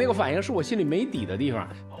不会有那个反应，是我心里没底的地方。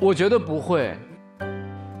我觉得不会。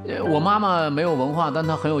我妈妈没有文化，但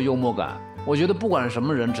她很有幽默感。我觉得不管什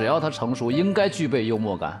么人，只要他成熟，应该具备幽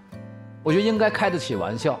默感。我觉得应该开得起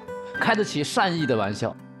玩笑，开得起善意的玩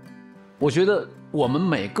笑。我觉得我们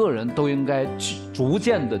每个人都应该逐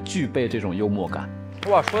渐地具备这种幽默感。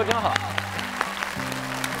哇，说得真好。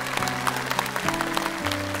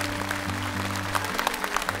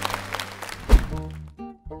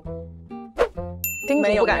丁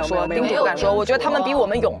主不敢说，丁主不敢说。我觉得他们比我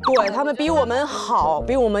们勇，对他们比我们好，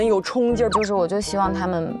比我们有冲劲儿。就是我就希望他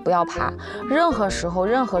们不要怕，任何时候、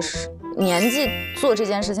任何年纪做这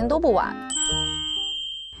件事情都不晚。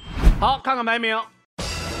好，看看排名。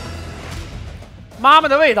妈妈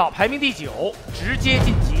的味道排名第9，直接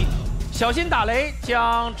晋级。小心打雷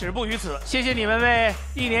将止步于此。谢谢你们为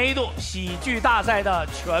1年1度喜剧大赛的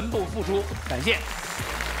全部付出，感谢。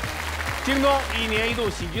京东1年1度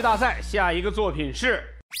喜剧大赛下一个作品是